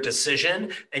driving your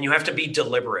decision, and you have to be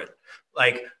deliberate.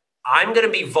 Like, I'm going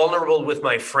to be vulnerable with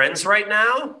my friends right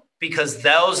now because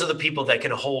those are the people that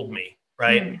can hold me,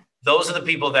 right? Mm. Those are the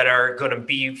people that are going to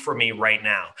be for me right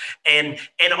now. And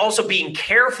also being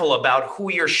careful about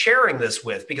who you're sharing this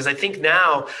with, because I think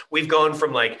now we've gone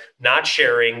from like not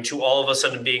sharing to all of a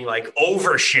sudden being like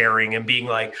oversharing and being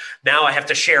like, now I have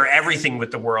to share everything with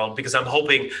the world because I'm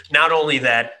hoping not only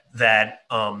that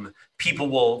people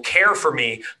will care for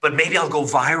me, but maybe I'll go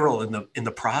viral in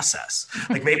the process.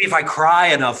 Like maybe if I cry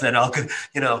enough, then I'll,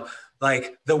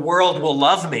 like the world will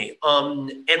love me.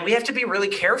 And we have to be really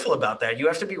careful about that. You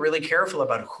have to be really careful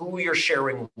about who you're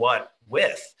sharing what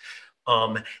with.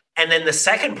 And then the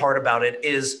second part about it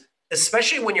is,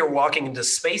 especially when you're walking into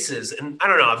spaces, and I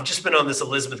don't know, I've just been on this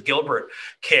Elizabeth Gilbert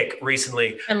kick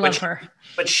recently. I love her.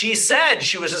 But she said,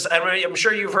 she was just, I'm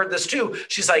sure you've heard this too.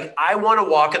 She's like, I want to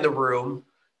walk in the room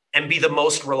and be the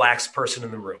most relaxed person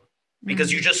in the room,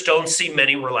 because you just don't see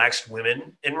many relaxed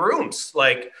women in rooms.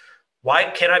 Like, why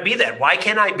can't I be that? Why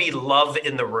can't I be love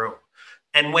in the room?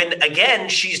 And when, again,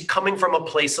 she's coming from a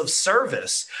place of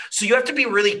service. So you have to be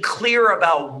really clear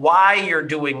about why you're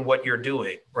doing what you're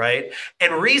doing, right?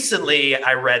 And recently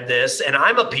I read this, and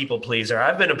I'm a people pleaser.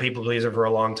 I've been a people pleaser for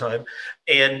a long time.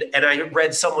 And I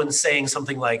read someone saying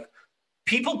something like,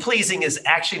 people pleasing is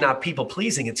actually not people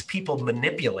pleasing, it's people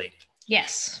manipulating.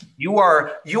 Yes. You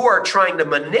are trying to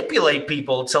manipulate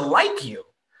people to like you.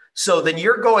 So then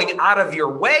you're going out of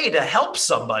your way to help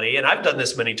somebody. And I've done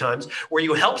this many times where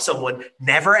you help someone,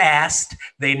 never asked.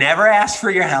 They never asked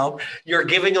for your help. You're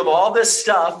giving them all this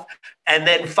stuff. And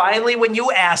then finally, when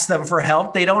you ask them for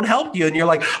help, they don't help you. And you're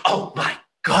like, oh my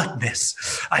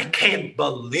goodness, I can't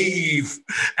believe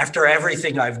after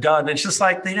everything I've done. It's just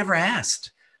like, they never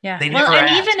asked. Yeah. They well, never and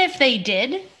asked. even if they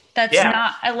did, that's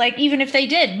not like, even if they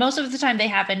did, most of the time they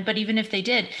happen, but even if they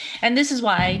did. And this is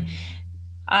why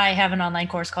I have an online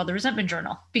course called the Resentment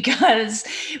Journal, because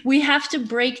we have to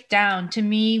break down, to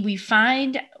me, we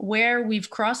find where we've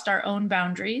crossed our own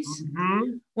boundaries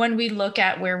when we look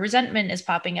at where resentment is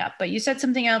popping up. But you said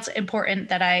something else important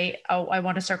that I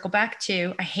want to circle back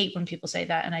to. I hate when people say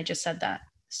that. And I just said that,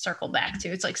 circle back to.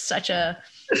 It's like such a...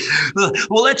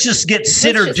 Well, let's just get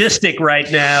synergistic right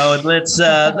now. And let's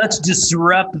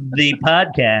disrupt the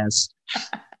podcast.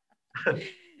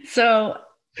 So...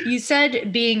 you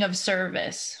said being of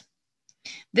service.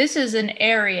 This is an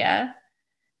area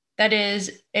that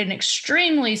is an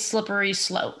extremely slippery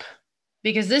slope,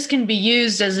 because this can be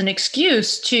used as an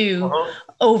excuse to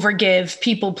overgive,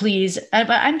 people please.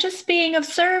 I'm just being of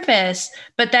service.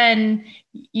 But then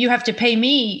you have to pay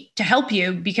me to help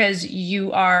you because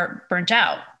you are burnt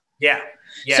out. Yeah.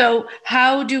 Yeah. So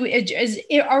how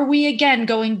are we again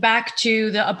going back to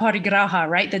the aparigraha,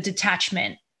 right? The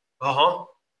detachment.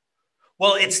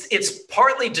 Well, it's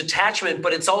partly detachment,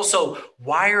 but it's also,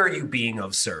 why are you being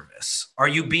of service? Are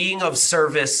you being of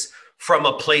service from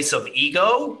a place of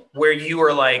ego where you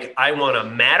are like, I want to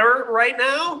matter right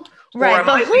now? Right.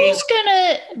 But who's going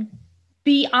to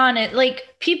be on it?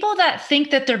 Like, people that think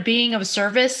that they're being of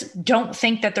service don't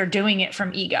think that they're doing it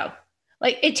from ego.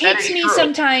 Like, it takes me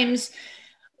sometimes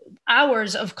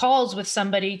hours of calls with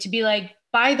somebody to be like,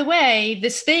 by the way,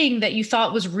 this thing that you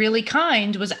thought was really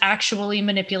kind was actually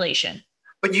manipulation.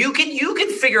 But you can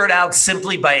figure it out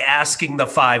simply by asking the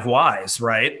 5 whys,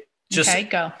 right? Just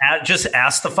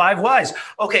ask the 5 whys.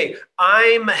 Okay,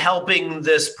 I'm helping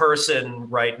this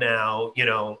person right now,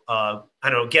 I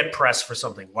don't know, get press for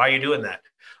something. Why are you doing that?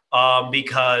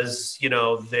 Because,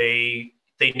 they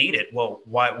need it. Well,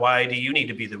 why do you need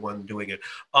to be the one doing it?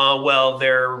 Well,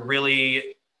 they're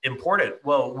really important.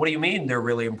 Well, what do you mean they're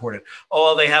really important?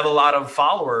 Oh, they have a lot of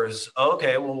followers.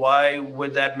 Okay, well, why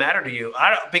would that matter to you?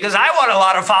 Because I want a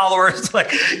lot of followers.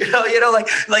 Like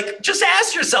just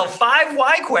ask yourself 5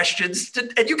 why questions,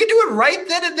 and you can do it right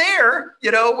then and there,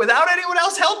 without anyone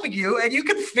else helping you, and you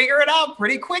can figure it out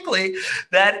pretty quickly.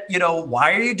 That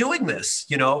why are you doing this?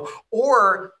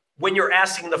 Or when you're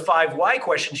asking the 5 why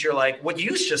questions, you're like, what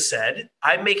you just said,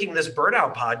 I'm making this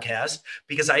burnout podcast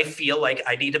because I feel like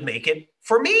I need to make it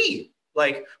for me.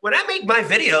 Like, when I make my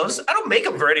videos, I don't make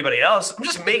them for anybody else. I'm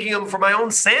just making them for my own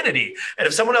sanity. And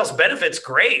if someone else benefits,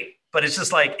 great. But it's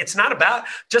just like, it's not about,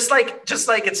 just like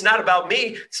it's not about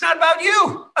me. It's not about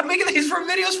you. I'm making these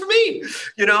videos for me.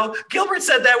 Gilbert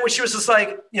said that when she was just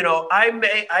like,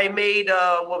 I made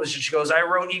what was it? She goes, I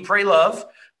wrote Eat, Pray, Love.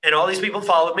 And all these people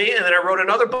followed me, and then I wrote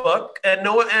another book, and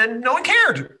no one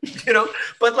cared,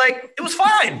 But like, it was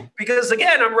fine because,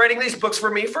 again, I'm writing these books for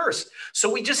me first. So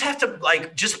we just have to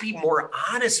just be more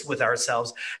honest with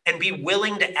ourselves and be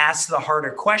willing to ask the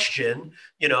harder question.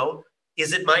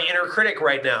 Is it my inner critic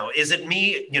right now? Is it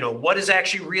me? What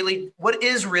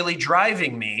is really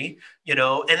driving me?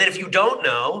 And then if you don't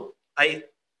know, I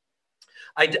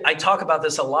talk about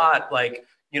this a lot, like.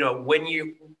 When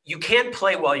you can't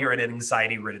play while you're in an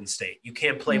anxiety-ridden state. You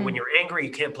can't play when you're angry.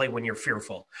 You can't play when you're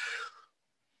fearful.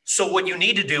 So what you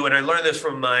need to do, and I learned this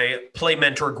from my play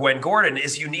mentor, Gwen Gordon,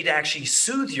 is you need to actually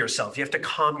soothe yourself. You have to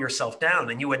calm yourself down,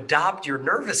 and you adopt your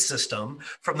nervous system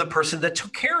from the person that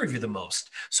took care of you the most.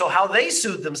 So how they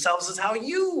soothe themselves is how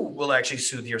you will actually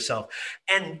soothe yourself.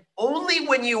 And only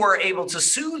when you are able to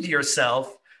soothe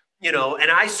yourself, and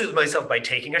I soothe myself by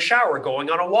taking a shower, going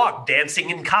on a walk,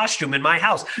 dancing in costume in my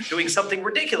house, doing something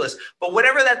ridiculous. But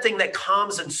whatever that thing that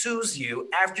calms and soothes you,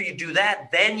 after you do that,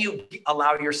 then you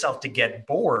allow yourself to get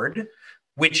bored,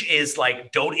 which is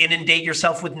like, don't inundate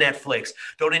yourself with Netflix.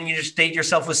 Don't inundate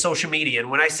yourself with social media.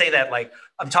 And when I say that, like,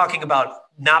 I'm talking about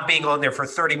not being on there for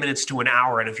 30 minutes to an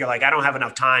hour. And if you're like, I don't have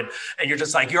enough time, and you're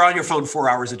just like, you're on your phone 4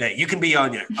 hours a day, you can be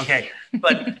on there. Okay.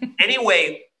 But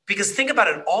anyway, Because think about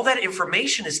it, all that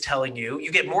information is telling you, you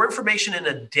get more information in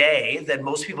a day than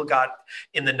most people got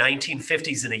in the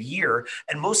 1950s in a year.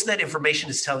 And most of that information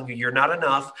is telling you you're not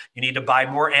enough. You need to buy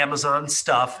more Amazon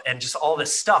stuff and just all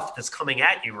this stuff that's coming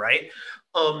at you, right?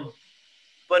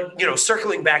 But,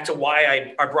 circling back to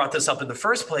why I brought this up in the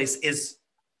first place is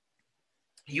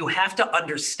you have to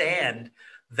understand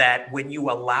that when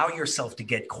you allow yourself to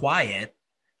get quiet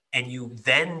and you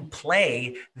then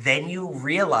play, then you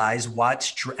realize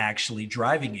what's actually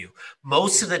driving you.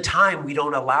 Most of the time, we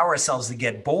don't allow ourselves to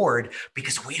get bored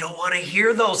because we don't want to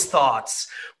hear those thoughts.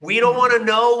 We don't want to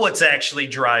know what's actually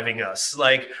driving us.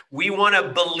 Like, we want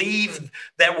to believe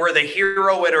that we're the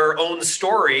hero in our own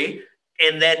story.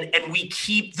 And we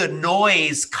keep the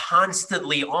noise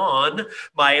constantly on.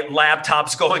 My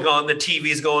laptop's going on, the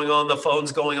TV's going on, the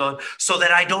phone's going on, so that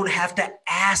I don't have to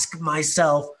ask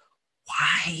myself,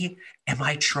 why am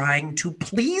I trying to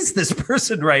please this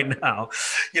person right now?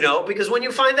 Because when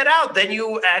you find that out, then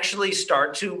you actually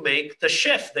start to make the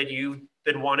shift that you've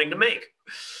been wanting to make.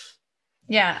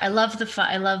 Yeah, I love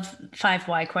 5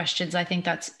 why questions. I think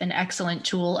that's an excellent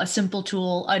tool, a simple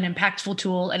tool, an impactful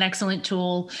tool, an excellent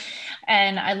tool.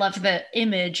 And I love the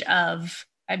image of,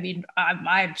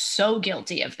 I'm so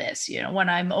guilty of this. When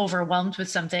I'm overwhelmed with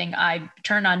something, I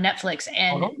turn on Netflix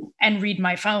and read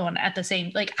my phone at the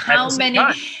same, like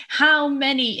how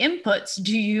many inputs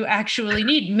do you actually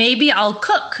need? Maybe I'll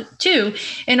cook too,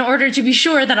 in order to be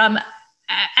sure that I'm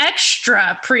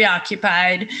extra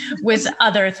preoccupied with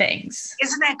other things.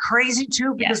 Isn't that crazy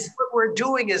too? Because what we're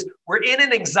doing is we're in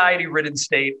an anxiety-ridden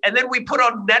state, and then we put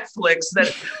on Netflix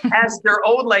that has their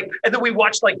own and then we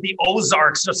watch the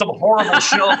Ozarks or some horrible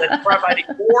show that's providing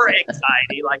more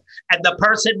anxiety, and the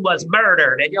person was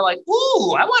murdered, and you're like,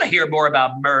 ooh, I want to hear more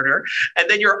about murder. And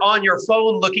then you're on your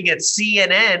phone looking at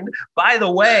CNN. By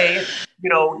the way,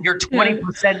 you're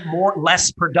 20%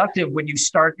 less productive when you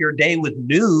start your day with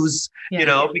news,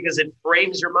 because it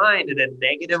frames your mind in a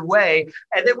negative way.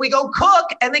 And then we go cook,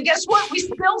 and then guess what? We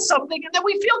spill something, and then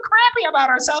we feel crappy about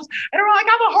ourselves. And we're like,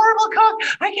 I'm a horrible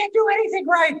cook. I can't do anything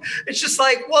right. It's just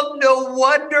well, no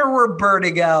wonder we're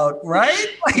burning out, right?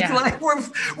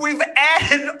 We've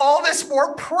added all this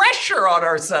more pressure on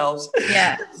ourselves.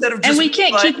 Yeah. And we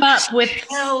can't keep up with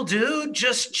chill, dude.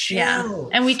 Just chill. Yeah.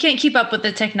 And we can't keep up with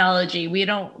the technology. We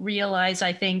don't realize,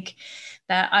 I think,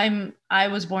 that I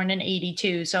was born in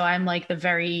 82. So I'm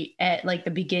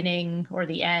the beginning or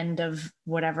the end of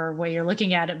whatever way you're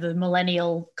looking at it, the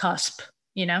millennial cusp,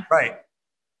 Right.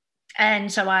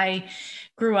 And so I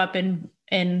grew up in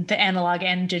the analog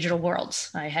and digital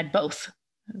worlds. I had both,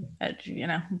 Me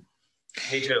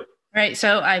too. Right.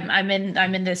 So I'm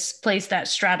in this place that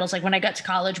straddles, when I got to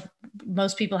college,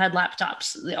 most people had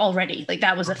laptops already,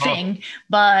 that was a thing.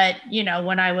 But,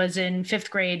 when I was in 5th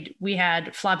grade, we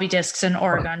had floppy disks and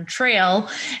Oregon Trail.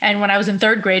 And when I was in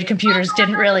 3rd grade, computers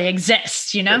didn't really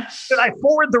exist, Should I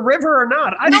forward the river or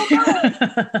not? I don't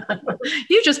know.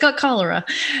 You just got cholera.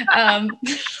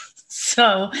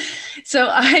 So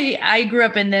I grew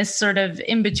up in this sort of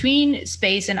in-between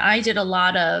space, and I did a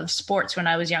lot of sports when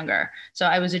I was younger. So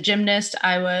I was a gymnast.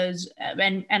 I was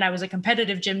a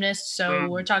competitive gymnast. So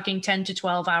we're talking 10 to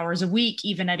 12 hours a week,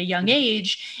 even at a young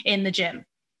age, in the gym,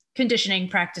 conditioning,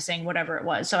 practicing, whatever it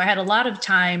was. So I had a lot of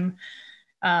time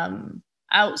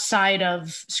outside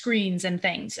of screens and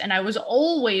things. And I was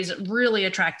always really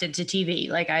attracted to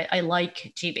TV. I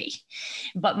like TV,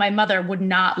 but my mother would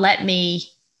not let me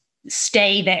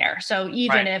stay there. So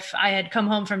even if I had come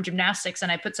home from gymnastics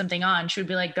and I put something on, she would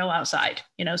be like, go outside,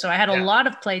 so I had a lot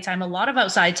of playtime, a lot of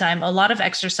outside time, a lot of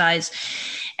exercise.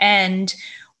 And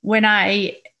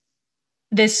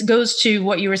this goes to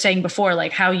what you were saying before,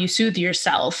 how you soothe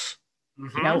yourself,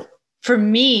 for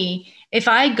me, if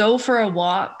I go for a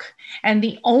walk and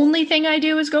the only thing I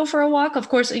do is go for a walk, of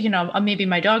course, maybe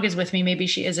my dog is with me, maybe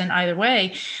she isn't, either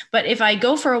way. But if I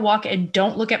go for a walk and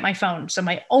don't look at my phone, so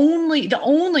the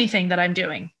only thing that I'm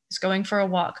doing is going for a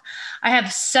walk, I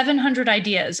have 700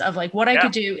 ideas of what I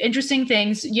could do, interesting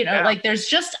things, there's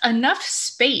just enough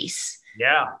space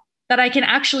that I can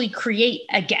actually create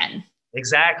again.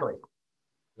 Exactly.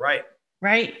 Right.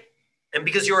 Right. And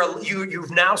because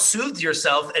you've now soothed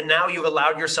yourself, and now you've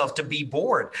allowed yourself to be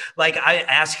bored. I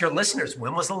ask your listeners,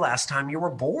 when was the last time you were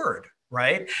bored?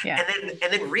 Right. Yeah.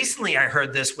 And then recently I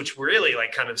heard this, which really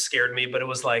kind of scared me, but it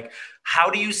was how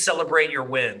do you celebrate your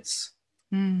wins?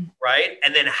 Right.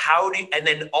 And then and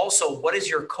then also, what is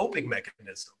your coping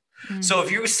mechanism? So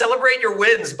if you celebrate your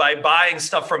wins by buying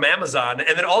stuff from Amazon,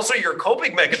 and then also your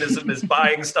coping mechanism is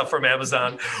buying stuff from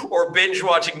Amazon or binge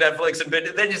watching Netflix, and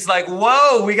then it's like,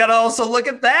 whoa, we got to also look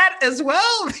at that as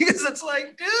well, because it's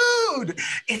like, dude,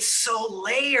 it's so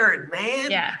layered,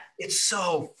 man. Yeah. It's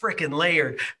so freaking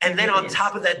layered. And then on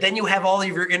top of that, then you have all of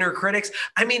your inner critics.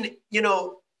 I mean,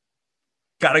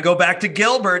 got to go back to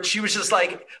Gilbert. She was just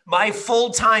like, my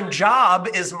full-time job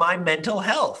is my mental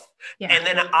health. Yeah. And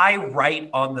then I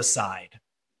write on the side,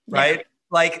 right? Yeah.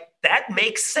 Like that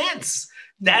makes sense.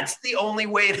 That's the only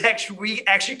way we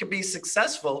actually can be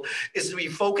successful, is to be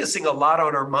focusing a lot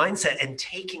on our mindset and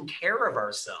taking care of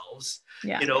ourselves,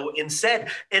 instead.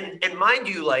 And mind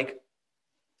you, like,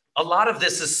 a lot of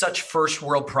this is such first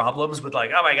world problems with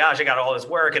like, oh my gosh, I got all this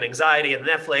work and anxiety and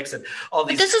Netflix and all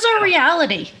these. But this is our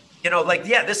reality.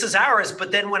 This is ours.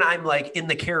 But then when I'm like in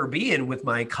the Caribbean with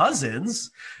my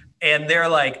cousins and they're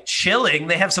like chilling,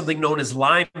 they have something known as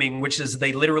liming, which is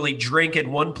they literally drink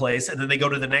in one place and then they go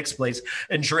to the next place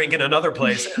and drink in another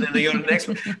place. And then they go to the next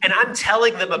one. And I'm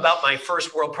telling them about my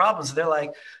first world problems. And they're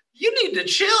like, you need to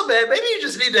chill, man. Maybe you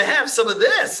just need to have some of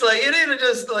this. Like, you need to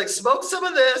just like smoke some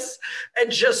of this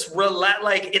and just relax.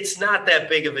 Like, it's not that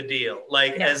big of a deal.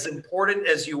 Like, as important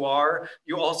as you are,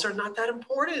 you also are not that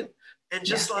important. And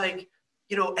just like,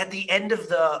 at the end of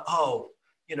the,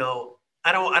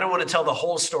 I don't want to tell the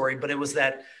whole story, but it was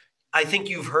that, I think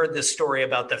you've heard this story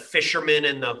about the fisherman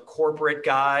and the corporate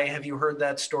guy. Have you heard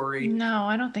that story? No,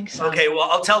 I don't think so. Okay, well,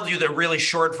 I'll tell you the really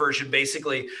short version.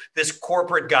 Basically, this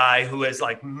corporate guy who has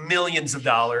like millions of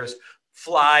dollars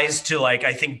flies to like,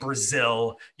 I think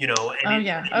Brazil, and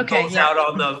goes out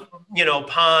on the,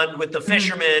 pond with the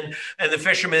fishermen, and the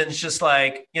fisherman's just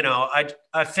like,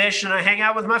 I fish and I hang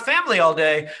out with my family all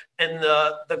day. And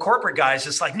the corporate guy is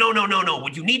just like, no.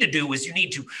 What you need to do is you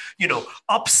need to,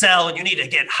 upsell, and you need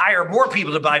to hire more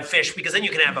people to buy fish, because then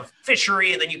you can have a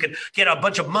fishery and then you can get a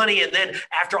bunch of money. And then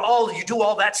after you do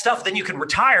all that stuff, then you can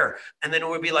retire. And then it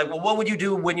would be like, well, what would you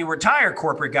do when you retire,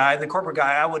 corporate guy? And the corporate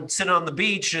guy, I would sit on the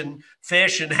beach and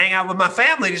fish and hang out with my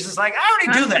family. He's just like, I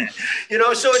already do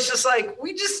that, so it's just like,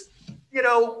 we just,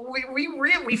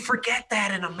 we forget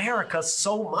that in America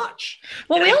so much.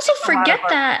 Well, and we also forget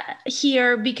that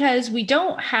here because we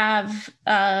don't have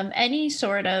any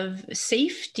sort of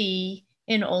safety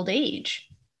in old age.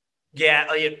 Yeah.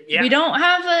 We don't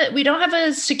have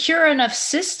a secure enough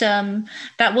system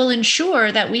that will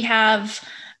ensure that we have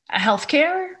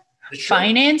healthcare,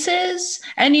 finances,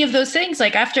 any of those things.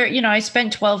 Like after, I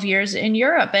spent 12 years in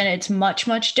Europe, and it's much,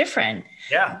 much different.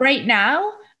 Yeah. Right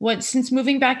now, since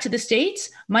moving back to the States,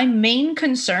 my main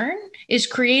concern is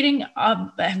creating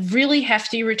a really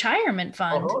hefty retirement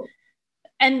fund. Uh-huh.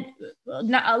 And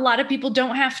a lot of people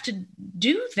don't have to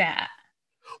do that.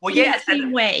 Well, in the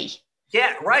same way.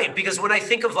 Yeah, right. Because when I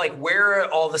think of like where are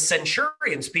all the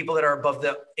centurions, people that are above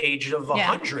the age of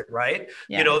 100, right?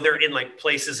 Yeah. They're in like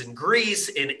places in Greece,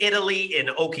 in Italy, in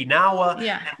Okinawa.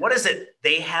 Yeah. And what is it?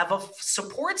 They have a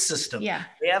support system. Yeah.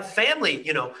 They have family,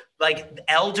 like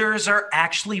elders are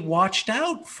actually watched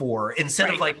out for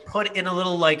instead of like put in a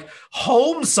little like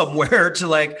home somewhere to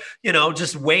like,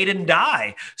 just wait and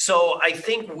die. So I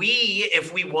think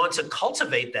if we want to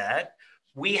cultivate that,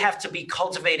 we have to be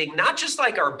cultivating not just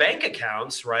like our bank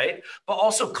accounts, right? But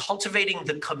also cultivating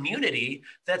the community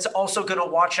that's also going to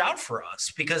watch out for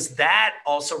us, because that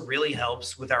also really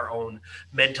helps with our own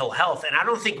mental health. And I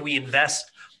don't think we invest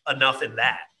enough in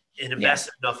that and invest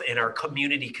enough in our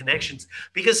community connections,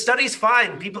 because studies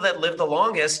find people that live the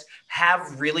longest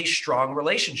have really strong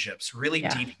relationships, really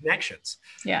deep connections.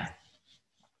 Yeah.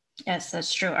 Yes,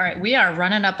 that's true. All right. We are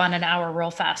running up on an hour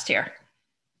real fast here.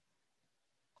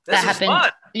 That happened.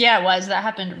 Fun. Yeah, it was. That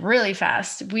happened really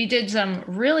fast. We did some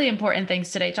really important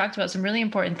things today, talked about some really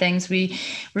important things. We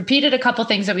repeated a couple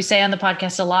things that we say on the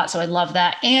podcast a lot. So I love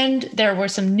that. And there were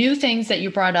some new things that you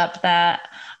brought up that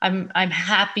I'm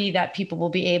happy that people will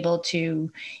be able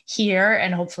to hear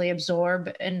and hopefully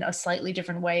absorb in a slightly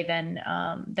different way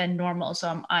than normal.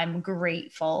 So I'm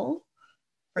grateful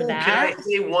for that. Can I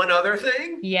say one other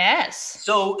thing? Yes.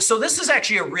 So this is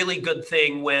actually a really good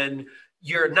thing when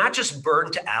you're not just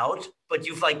burnt out, but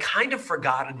you've like kind of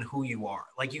forgotten who you are.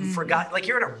 Like you forgot, like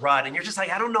you're in a rut and you're just like,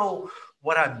 I don't know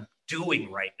what I'm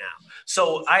doing right now.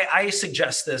 So I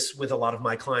suggest this with a lot of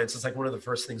my clients. It's like one of the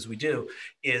first things we do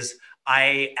is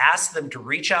I ask them to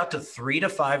reach out to 3 to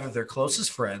 5 of their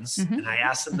closest friends. And I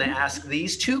ask them to ask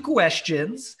these 2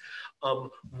 questions.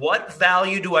 What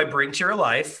value do I bring to your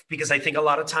life? Because I think a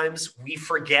lot of times we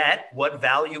forget what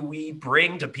value we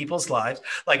bring to people's lives.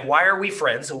 Like, why are we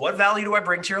friends? And what value do I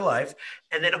bring to your life?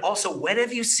 And then also, when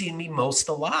have you seen me most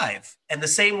alive? And the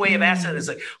same way of asking it is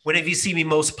like, when have you seen me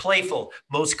most playful,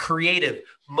 most creative,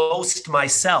 most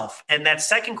myself? And that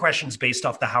second question is based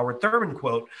off the Howard Thurman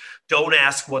quote: don't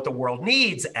ask what the world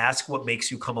needs, ask what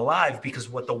makes you come alive, because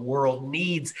what the world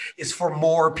needs is for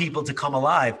more people to come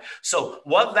alive. So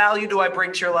what value do I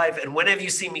bring to your life? And when have you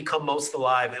seen me come most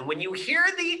alive? And when you hear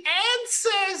the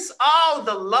answers, oh,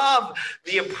 the love,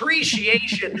 the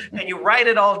appreciation, and you write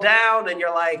it all down and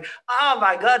you're like, oh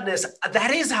my goodness,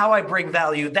 that is how I bring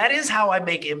value. That is how I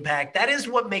make impact. That is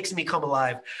what makes me come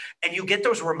alive. And you get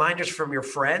those reminders from your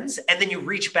friends, and then you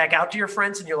reach back out to your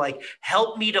friends and you're like,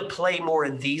 help me to play more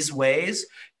in these ways.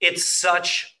 It's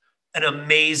such an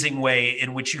amazing way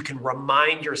in which you can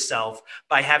remind yourself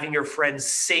by having your friends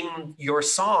sing your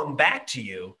song back to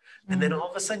you. And then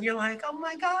all of a sudden you're like, oh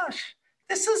my gosh,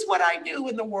 this is what I do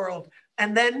in the world.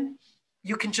 And then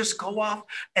you can just go off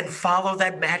and follow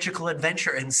that magical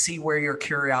adventure and see where your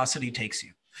curiosity takes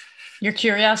you. Your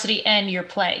curiosity and your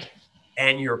play.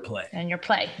 And your play. And your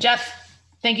play. Jeff,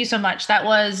 thank you so much. That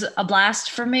was a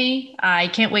blast for me. I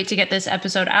can't wait to get this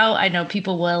episode out. I know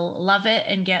people will love it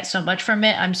and get so much from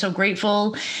it. I'm so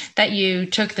grateful that you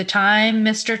took the time,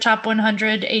 Mr. Top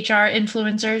 100 HR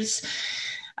Influencers.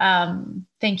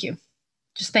 Thank you.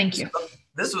 Just thank you.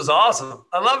 This was awesome.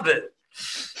 I loved it.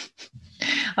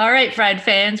 All right, Fried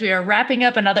fans, we are wrapping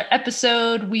up another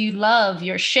episode. We love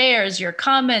your shares, your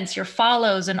comments, your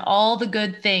follows, and all the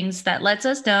good things that lets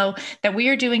us know that we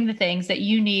are doing the things that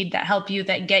you need, that help you,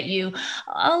 that get you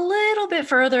a little bit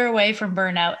further away from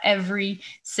burnout every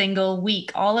single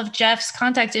week. All of Jeff's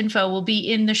contact info will be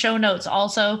in the show notes.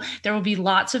 Also, there will be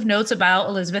lots of notes about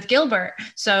Elizabeth Gilbert.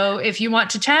 So if you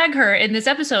want to tag her in this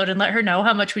episode and let her know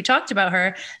how much we talked about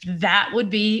her, that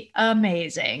would be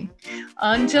amazing.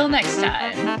 Until next time.